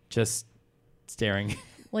 just staring.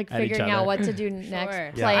 Like At each figuring out other. what to do next. Sure.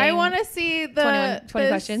 Yeah. Playing. I want to see 20 the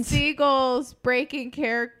questions. seagulls breaking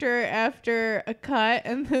character after a cut,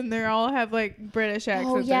 and then they all have like British accents.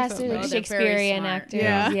 Oh or yes, something. they're Oh, like they're very Shakespearean smart. actors.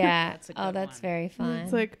 Yeah. Yeah. That's a Oh, good that's one. very fun.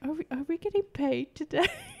 It's like, are we getting paid today?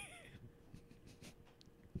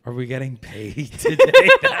 Are we getting paid today?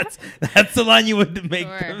 that's the line you would make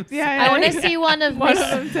Sure. them. Yeah, I want to see one of One of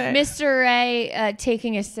them say- Mr. Ray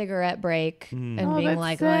taking a cigarette break Hmm. and Oh, being that's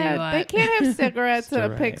like, sad. "Oh, They can't have cigarettes in a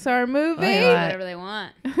Mr. Ray. Pixar movie. Oh, Do yeah. whatever they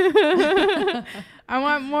want. I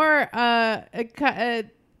want more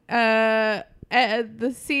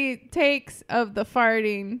the takes of the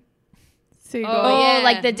farting seagull. Oh,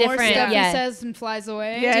 like the More different- stuff yeah. he says and flies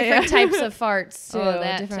away. Yeah. Different types of farts too. Oh,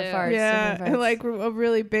 that different too. farts. Yeah, different farts. like a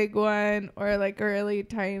really big one or like a really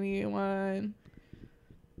tiny one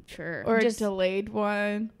Sure. or Just- a delayed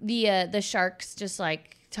one. the sharks just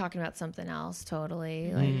like talking about something else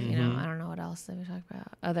totally. Like, you know, I don't know what else they would talk about.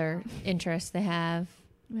 Other interests they have.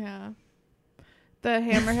 Yeah. The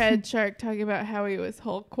hammerhead shark talking about how he was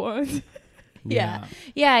Hulk once. Yeah.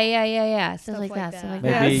 Stuff like that. Stuff like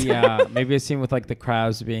that. Maybe maybe a scene with like the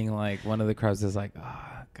crabs being like, one of the crabs is like,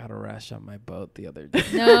 got a rash on my boat the other day.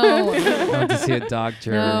 No. I went to see a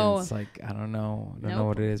doctor. No. And it's like, I don't know Nope.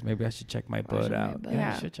 what it is. Maybe I should check my boat check my out. boat. Yeah,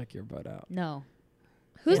 Yeah. you should check your boat out. No.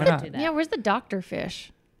 Who's Why the not? Do that. Yeah, where's the doctor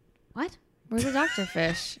fish? What? Where's the doctor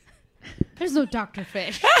fish? There's no Dr.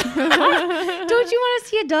 Fish. Don't you want to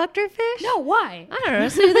see a doctor fish? No, why? I don't know.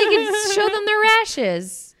 So they can show them their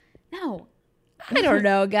rashes. No. I don't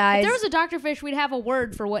know, guys. If there was a Dr. Fish, we'd have a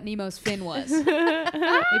word for what Nemo's fin was.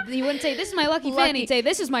 He wouldn't say, this is my lucky fin. He'd say,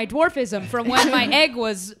 this is my dwarfism from when my egg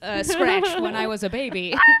was scratched when I was a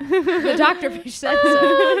baby. The Dr. Fish said so.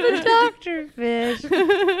 the doctor fish.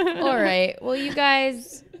 All right. Well, you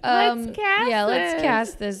guys. Let's cast let's this.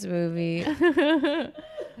 cast this movie.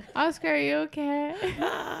 Oscar, are you okay?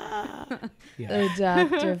 The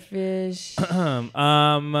doctor fish.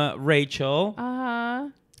 Rachel, Uh-huh.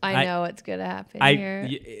 I know what's gonna happen I here.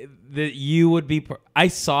 you would be. I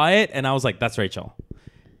saw it and I was like, that's Rachel.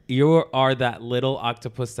 You are that little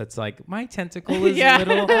octopus that's like, my tentacle is Yeah.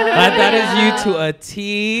 little. That is you to a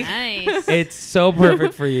T. Nice. It's so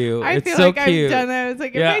perfect for you. I it's feel so like cute. I've done that. It's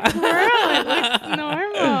like, Yeah. if I twirl, it looks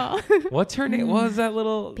normal. What's her name? What was that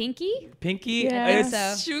little Pinky? Pinky? Yeah.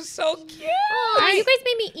 It's- She was so cute. Oh, you guys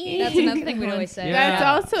made me eat. That's another thing we'd always say. Yeah. That's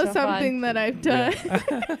also So fun. something that I've done.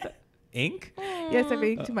 Ink? Yes, I've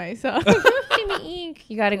inked myself. Give me ink.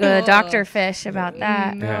 You got to go to Doctor Fish about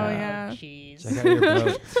that. No, Yeah. yeah. Jeez. Check out your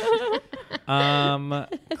boat.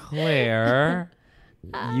 Claire,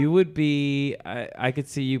 you would be. I could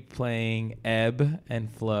see you playing Ebb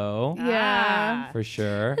and Flo Yeah. for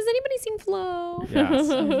sure. Has anybody seen Flo?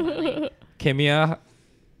 Yes. Kimia,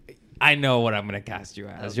 I know what I'm gonna cast you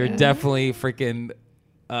as. You're definitely freaking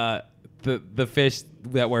the fish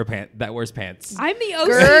that wears pants. I'm the OCD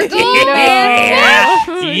Gurgle man.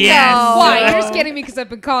 Yes. Why? You're just kidding me because I've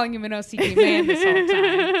been calling him an OCD man this whole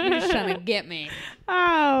time. You're just trying to get me.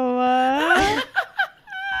 Oh.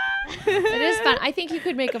 It is fun. I think you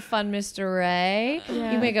could make a fun Mr. Ray.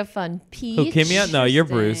 Yeah. You make a fun Peach. Who, Kimia? No, you're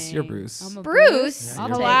Bruce. Interesting. You're Bruce. I'm a Bruce. Yeah, I'll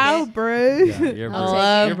you're take Hello, it. Bruce. Yeah, you're Bruce.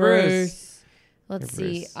 Hello, You're Bruce. Let's You're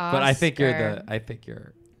see. Bruce. But I think you're Oscar. I think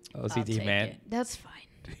you're I'll OCD take man. it. That's fine.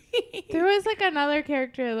 There was like another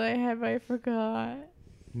character that I had, but I forgot.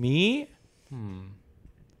 Me?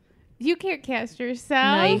 You can't cast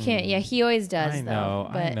yourself. No, you can't. Yeah, he always does. I know.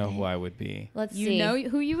 Though, I but know who I would be. Let's You see. know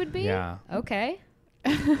who you would be? Yeah. Okay.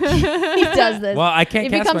 he does this. Well, I can't it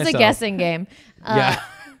cast becomes myself. a guessing game. Yeah.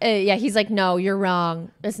 Yeah. He's like, no, you're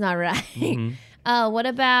wrong. That's not right. Mhm. What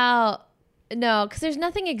about? No, because there's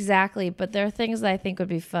nothing exactly, but there are things that I think would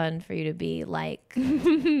be fun for you to be like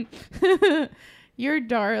You're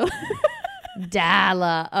Darla.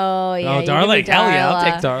 Darla. Oh yeah. Oh, you could Darla. be Hell yeah. I'll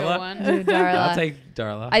take Good Darla. one. Do Darla. I'll take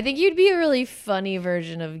Darla. I think you'd be a really funny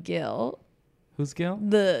version of Gil, Who's Gil?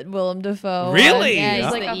 the Willem Dafoe. Really? One. Yeah, he's Oh,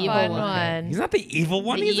 like a evil fun one. one. He's not the evil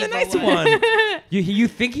one. The He's a evil nice one. one. You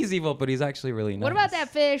think he's evil, but he's actually really nice. What about that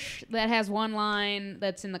fish that has one line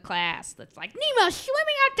that's in the class that's like, Nemo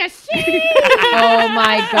swimming out to sea? Oh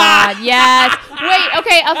my God! Yes. Wait.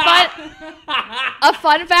 Okay. A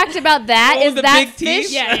fun fact about that Oh, is the that big teeth?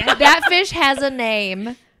 fish. Yeah. That fish has a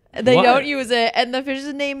name. They What? don't use it, and the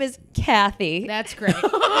fish's name is Kathy. That's great.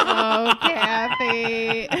 Oh,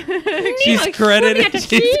 Kathy. She's Nemo credited. swimming at the She's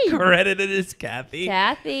sea. credited as Kathy.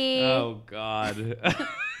 Kathy. Oh God.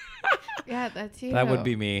 Yeah, that's you. That would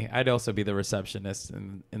be me. I'd also be the receptionist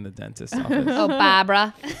in the dentist's office. Oh,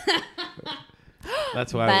 Barbara.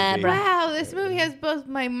 That's who I would be. Barbara. Wow, this movie has both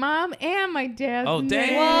my mom and my dad's Oh, name.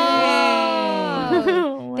 dang.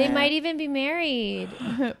 Whoa. They Wow. might even be married.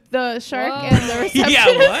 The shark Whoa. and the receptionist. Yeah,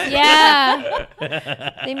 what?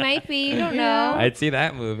 Yeah. They might be. You don't Yeah. know. I'd see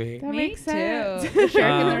that movie. That Me makes sense. too. The shark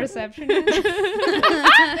and the Um, receptionist.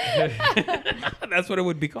 That's what it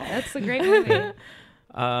would be called. That's a great movie.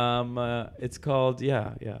 It's called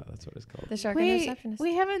that's what it's called. The shark and the Wait, receptionist.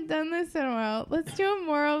 we haven't done this in a while. Let's do a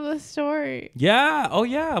moral of the story. Yeah. Oh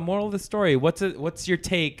yeah. Moral of the story. What's your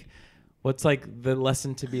take? What's like the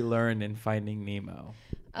lesson to be learned in Finding Nemo?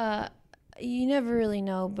 You never really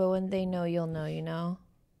know, but when they know, you'll know. You know.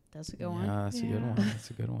 That's a good one. That's a good Yeah. one. That's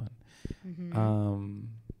a good one.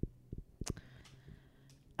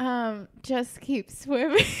 Just keep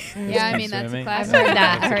swimming. Yeah, I keep mean that's a swimming. classic. I've heard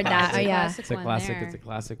that. That's a I heard that. Oh, classic. yeah. It's a one classic. there. It's a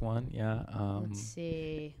classic one. Yeah. Let's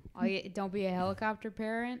see. Oh, yeah, don't be a helicopter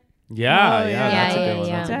parent. Yeah, Oh, yeah, yeah. that's a Yeah, good one.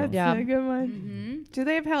 yeah, That's a That's good Yeah. a good one. Mm-hmm. Do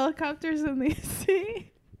they have helicopters in the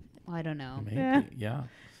sea? Well, I don't know. one. Yeah. Maybe, yeah.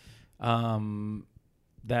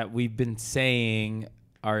 That we've been saying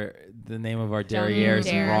the name of our Don't derrieres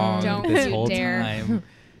dare. wrong Don't this you whole dare. time.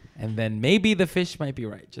 And then maybe the fish might be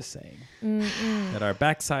right. Just saying that our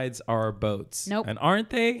backsides are our boats. Nope. And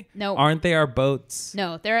aren't they? Nope. Aren't they our boats?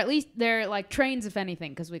 No, they're like trains, if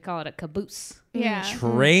anything, because we call it a caboose. Yeah.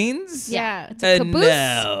 Trains? Yeah. It's a caboose.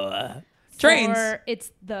 No. Trains. Or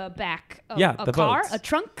it's the back of Yeah, a the car, boats. a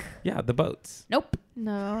trunk. Yeah, the boats. Nope.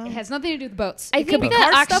 No. It has nothing to do with boats. I It could think be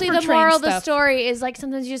that car stuff actually or the train moral of the stuff. story is like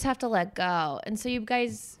sometimes you just have to let go. And so you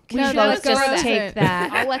guys We can should both let go of just that. take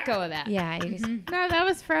that. I'll let go of that. Yeah. You guys, No, that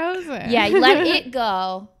was Frozen. yeah. You let it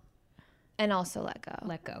go and also let go.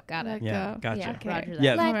 Let go. Got it. Let Yeah, go. gotcha. Yeah. Okay. Roger that.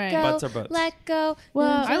 Yeah, Let Right. go. Butts are boats. Let go.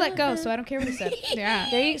 Well, I let go, so I don't care what he said. Yeah.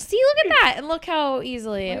 There you see. Look at that, and look how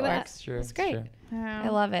easily it Look at that. works. It's true. It's great. true. Wow. I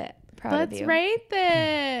love it. Proud Let's of you. rate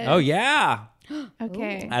this. Oh, yeah.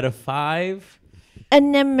 Okay. Out of 5.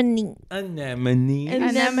 Anemone. Anemone.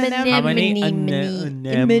 Anemone. How many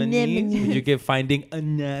anemones would you give Finding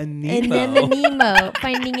Nemo? Nemo.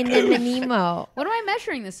 Finding Nemo. What am I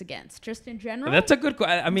measuring this against? Just in general? That's a good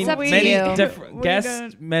question. I mean, It's up to many you. different We're guests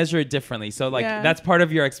gonna- measure it differently. So, like, Yeah. that's part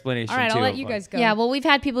of your explanation, All right, too. I'll let of, you like- guys go. Yeah, well, we've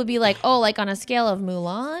had people be like, oh, like on a scale of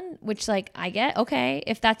Mulan, which, like, I get, okay,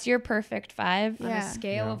 if that's your perfect 5. On Yeah. a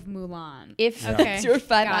scale Yeah. of Mulan. If Okay. that's your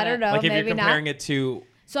 5, Got I don't it. know, Like, if you're maybe comparing not. it to...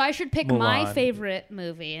 So I should pick my Mulan. favorite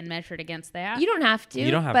movie and measure it against that. You don't have to.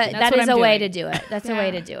 You don't have but to. That's that what is I'm a way to doing. do it. That's a Yeah,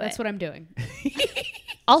 way to do That's it. what I'm doing.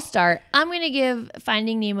 I'll start. I'm going to give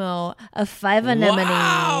Finding Nemo a 5 anemones.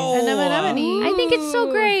 Wow! Anemone. I think it's so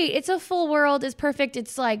great. It's a full world. It's perfect.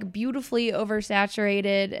 It's like beautifully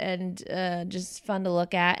oversaturated and just fun to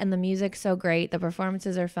look at. And the music's so great. The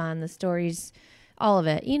performances are fun. The stories, all of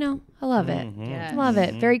it. You know, I love it. Yeah. I love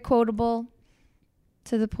it. Very quotable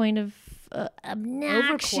to the point of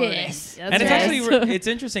obnoxious. Overquoting. And it's Yes. actually it's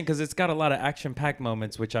interesting because it's got a lot of action-packed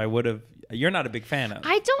moments, which I would have... You're not a big fan of.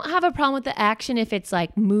 I don't have a problem with the action if it's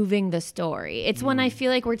like moving the story. It's when I feel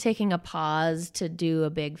like we're taking a pause to do a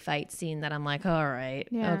big fight scene that I'm like, all right,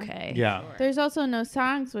 Yeah. okay. Yeah. There's also no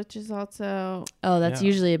songs, which is also Oh, that's Yeah.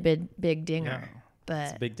 usually a big dinger. Yeah. But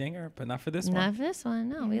It's a big dinger, but not for this one. not for this one.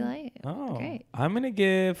 No, we like it. Oh, Great. I'm gonna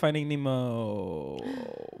give Finding Nemo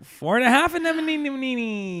 4.5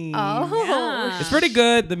 anemones. Oh, Yeah. It's pretty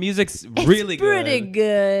good. The music's really good. pretty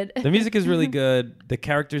good. The music is really good. The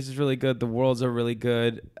characters is really good. The worlds are really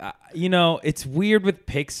good. You know, it's weird with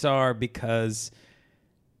Pixar because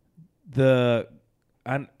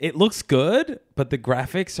it looks good, but the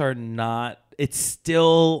graphics are not. It's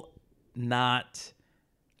still not.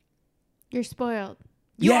 you're spoiled.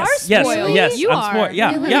 You are Yes, spoiled. yes, You I'm are. spoiled.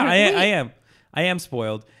 Yeah, Really? yeah, Wait. I am. I am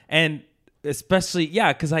spoiled, and especially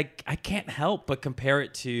because I can't help but compare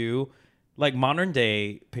it to like modern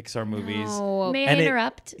day Pixar movies. Oh, May I And it-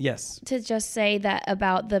 interrupt Yes. to just say that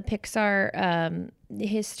about the Pixar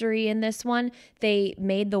history in this one? They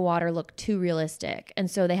made the water look too realistic, and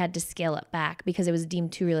so they had to scale it back because it was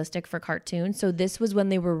deemed too realistic for cartoons. So this was when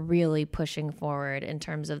they were really pushing forward in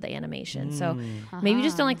terms of the animation. So maybe you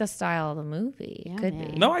just don't like the style of the movie. Yeah, Could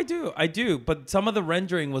man. be. No, I do. But some of the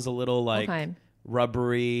rendering was a little like Okay.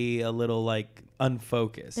 rubbery, a little like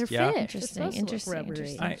unfocused. They're yeah. fish. Interesting. supposed to look Interesting.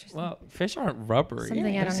 rubbery. Interesting. Well, fish aren't rubbery. Something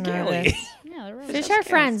I They're don't know scaly. this. Yeah, they're really Fish good. are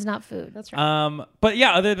friends, not food. That's right. But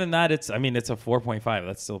yeah, other than that, it's a 4.5.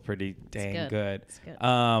 That's still pretty dang good. good. It's good.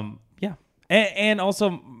 Yeah. And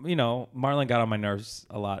also, you know, Marlon got on my nerves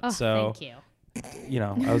a lot. Oh, so, thank you. you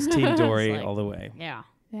know, I was Team Dory like- all the way. Yeah.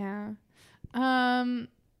 Yeah.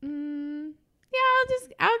 Yeah,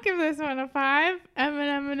 I'll give this one a 5.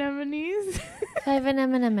 Anemones. 5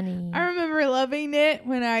 anemone. I remember loving it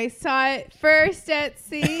when I saw it first at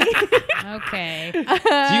sea. Okay. Do you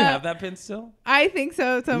have that pin still? I think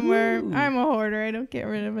so somewhere. Ooh. I'm a hoarder. I don't get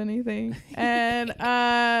rid of anything. And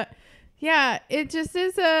yeah, it just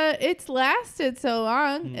is it's lasted so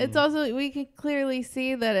long. It's also, we can clearly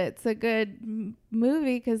see that it's a good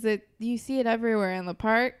movie because you see it everywhere in the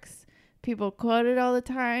parks. People quote it all the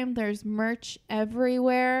time. There's merch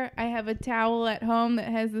everywhere. I have a towel at home that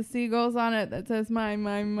has the seagulls on it that says mine,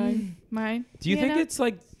 mine, mine, mine. Do you think know? it's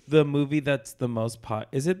like the movie that's the most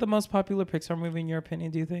is it the most popular Pixar movie in your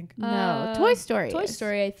opinion, do you think? No, Toy Story. Toy is.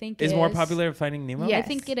 Story, I think, Is more popular than Finding Nemo? Yeah. I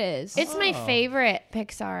think it is. It's my favorite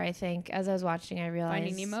Pixar, I think. As I was watching, I realized.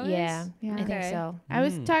 Finding Nemo is? Yeah, Yeah. I think Okay. so. I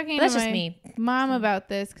was talking But that's to just my me. mom about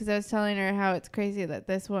this because I was telling her how it's crazy that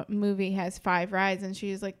this movie has 5 rides, and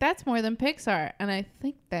she's like, "That's more than Pixar," and I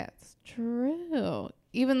think that's true.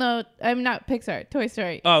 Even though I'm not Pixar, Toy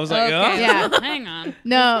Story. Oh, I was like, oh. Yeah. Hang on.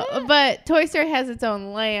 No, but Toy Story has its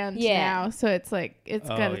own land Yeah. now, so it's like it's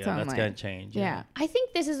Oh, got its yeah, own that's land. gonna change. Yeah. I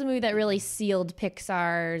think this is a movie that really sealed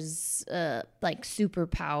Pixar's like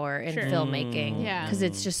superpower in Sure. filmmaking. Yeah. because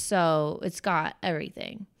it's just so it's got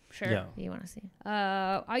everything Sure. Yeah. you want to see.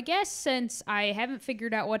 I guess since I haven't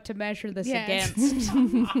figured out what to measure this Yeah. against,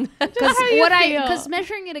 feel. because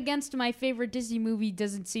measuring it against my favorite Disney movie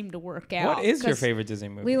doesn't seem to work out. What is your 'cause favorite Disney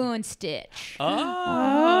movie? Lilo and Stitch.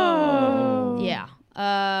 Oh. Yeah.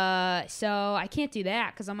 So I can't do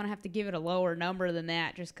that because I'm gonna have to give it a lower number than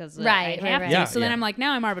that just because Right, I right, have right. to. Yeah, So then yeah. I'm like,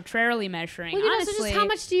 now I'm arbitrarily measuring. Well, you know, so Honestly, just how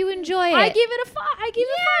much do you enjoy it? I give it a 5. I give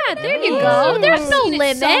it a 5. there you go. There's no Seen it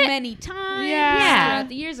limit. so many times. Yeah. Throughout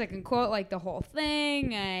the years, I can quote like the whole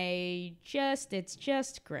thing. It's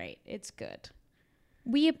just great. It's good.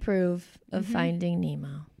 We approve of Finding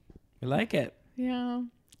Nemo. We like it. Yeah.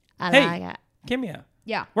 I Hey. like it. Kimia,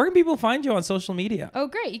 Yeah. where can people find you on social media? Oh,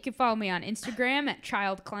 great. You can follow me on Instagram at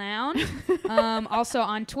childclown. Also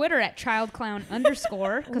on Twitter at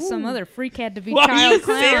childclown_, because some other freak had to be What, are you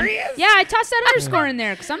childclown. serious? Yeah, I tossed that underscore in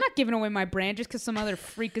there because I'm not giving away my brand just because some other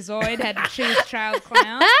freakazoid had to choose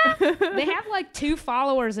childclown. They have like 2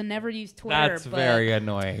 followers and never use Twitter. That's but very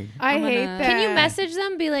annoying. I I'm hate gonna- that. Can you message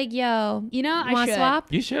them? Be like, yo, You know, I want should.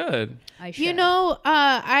 swap? You should. I should. You know,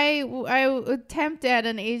 I attempted at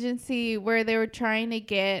an agency where they were trying to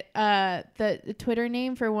get the Twitter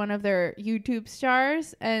name for one of their YouTube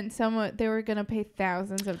stars, and they were gonna pay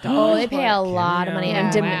thousands of Oh, dollars. they pay a lot of money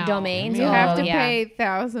Yeah. on Wow. domains. You Oh, have to yeah. pay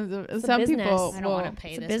thousands of. It's a Some business. people. I don't want will- to pay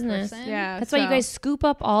it's a this business. person. Yeah, That's why you so- guys scoop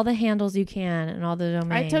up all the handles you can and all the I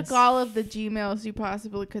domains. took all of the Gmails you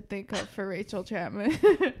possibly could think of for Rachel Chapman.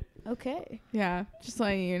 Okay. Yeah, just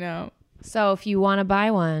letting you know. So if you want to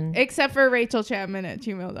buy one, Except for Rachel Chapman at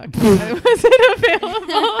gmail.com. It wasn't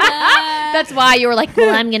available. that's why you were like,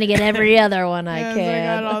 well, I'm gonna get every other one I Yes, can.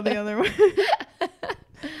 I got all the other ones.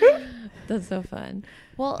 That's so fun.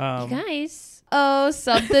 Well, Um, you guys,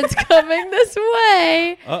 something's coming this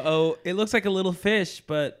way. Uh-oh. It looks like a little fish,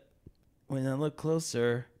 but when I look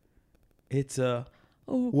closer, it's a...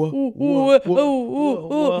 a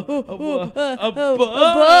boat.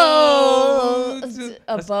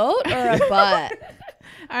 A boat or a butt?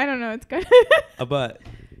 I don't know. It's good. A butt.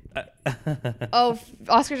 Oh,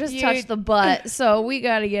 Oscar just You- touched the butt, so we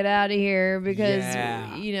got to get out of here because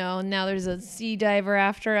Yeah. now there's a sea diver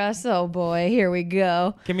after us. Oh boy, here we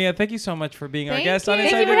go. Kimia, thank you so much for being our Thank guest on you.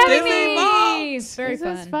 Inside Thank you the for having Disney me. Vault. It's very This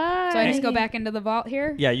is fun. fun. So I just go back into the vault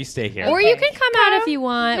here? Yeah, you stay here. Or you can come out if you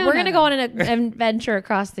want. No, We're no, gonna no. go on an adventure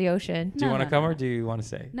across the ocean. Do you No, want to no, come no. or do you want to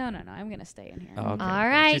stay? No. I'm going to stay in here. Oh, okay. All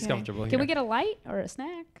right. She's comfortable here. Can we get a light or a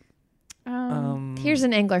snack? Here's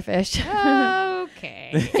an anglerfish.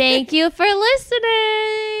 Okay. Thank you for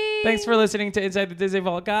listening. Thanks for listening to Inside the Disney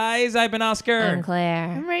Vault, guys. I've been Oscar. I'm Claire.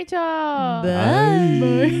 I'm Rachel. Bye.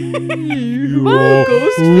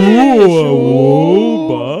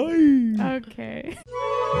 Okay.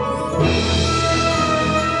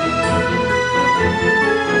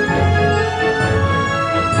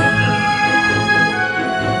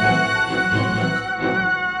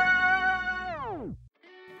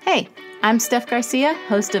 Hey, I'm Steph Garcia,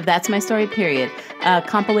 host of That's My Story Period, a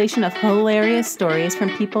compilation of hilarious stories from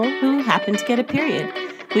people who happen to get a period.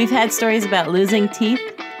 We've had stories about losing teeth,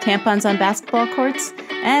 tampons on basketball courts,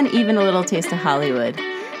 and even a little taste of Hollywood.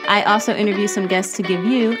 I also interview some guests to give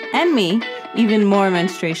you, and me, even more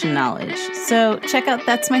menstruation knowledge. So check out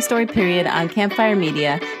That's My Story Period on Campfire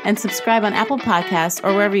Media and subscribe on Apple Podcasts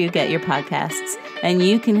or wherever you get your podcasts. And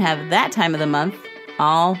you can have that time of the month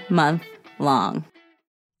all month long.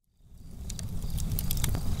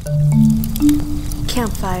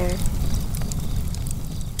 Campfire.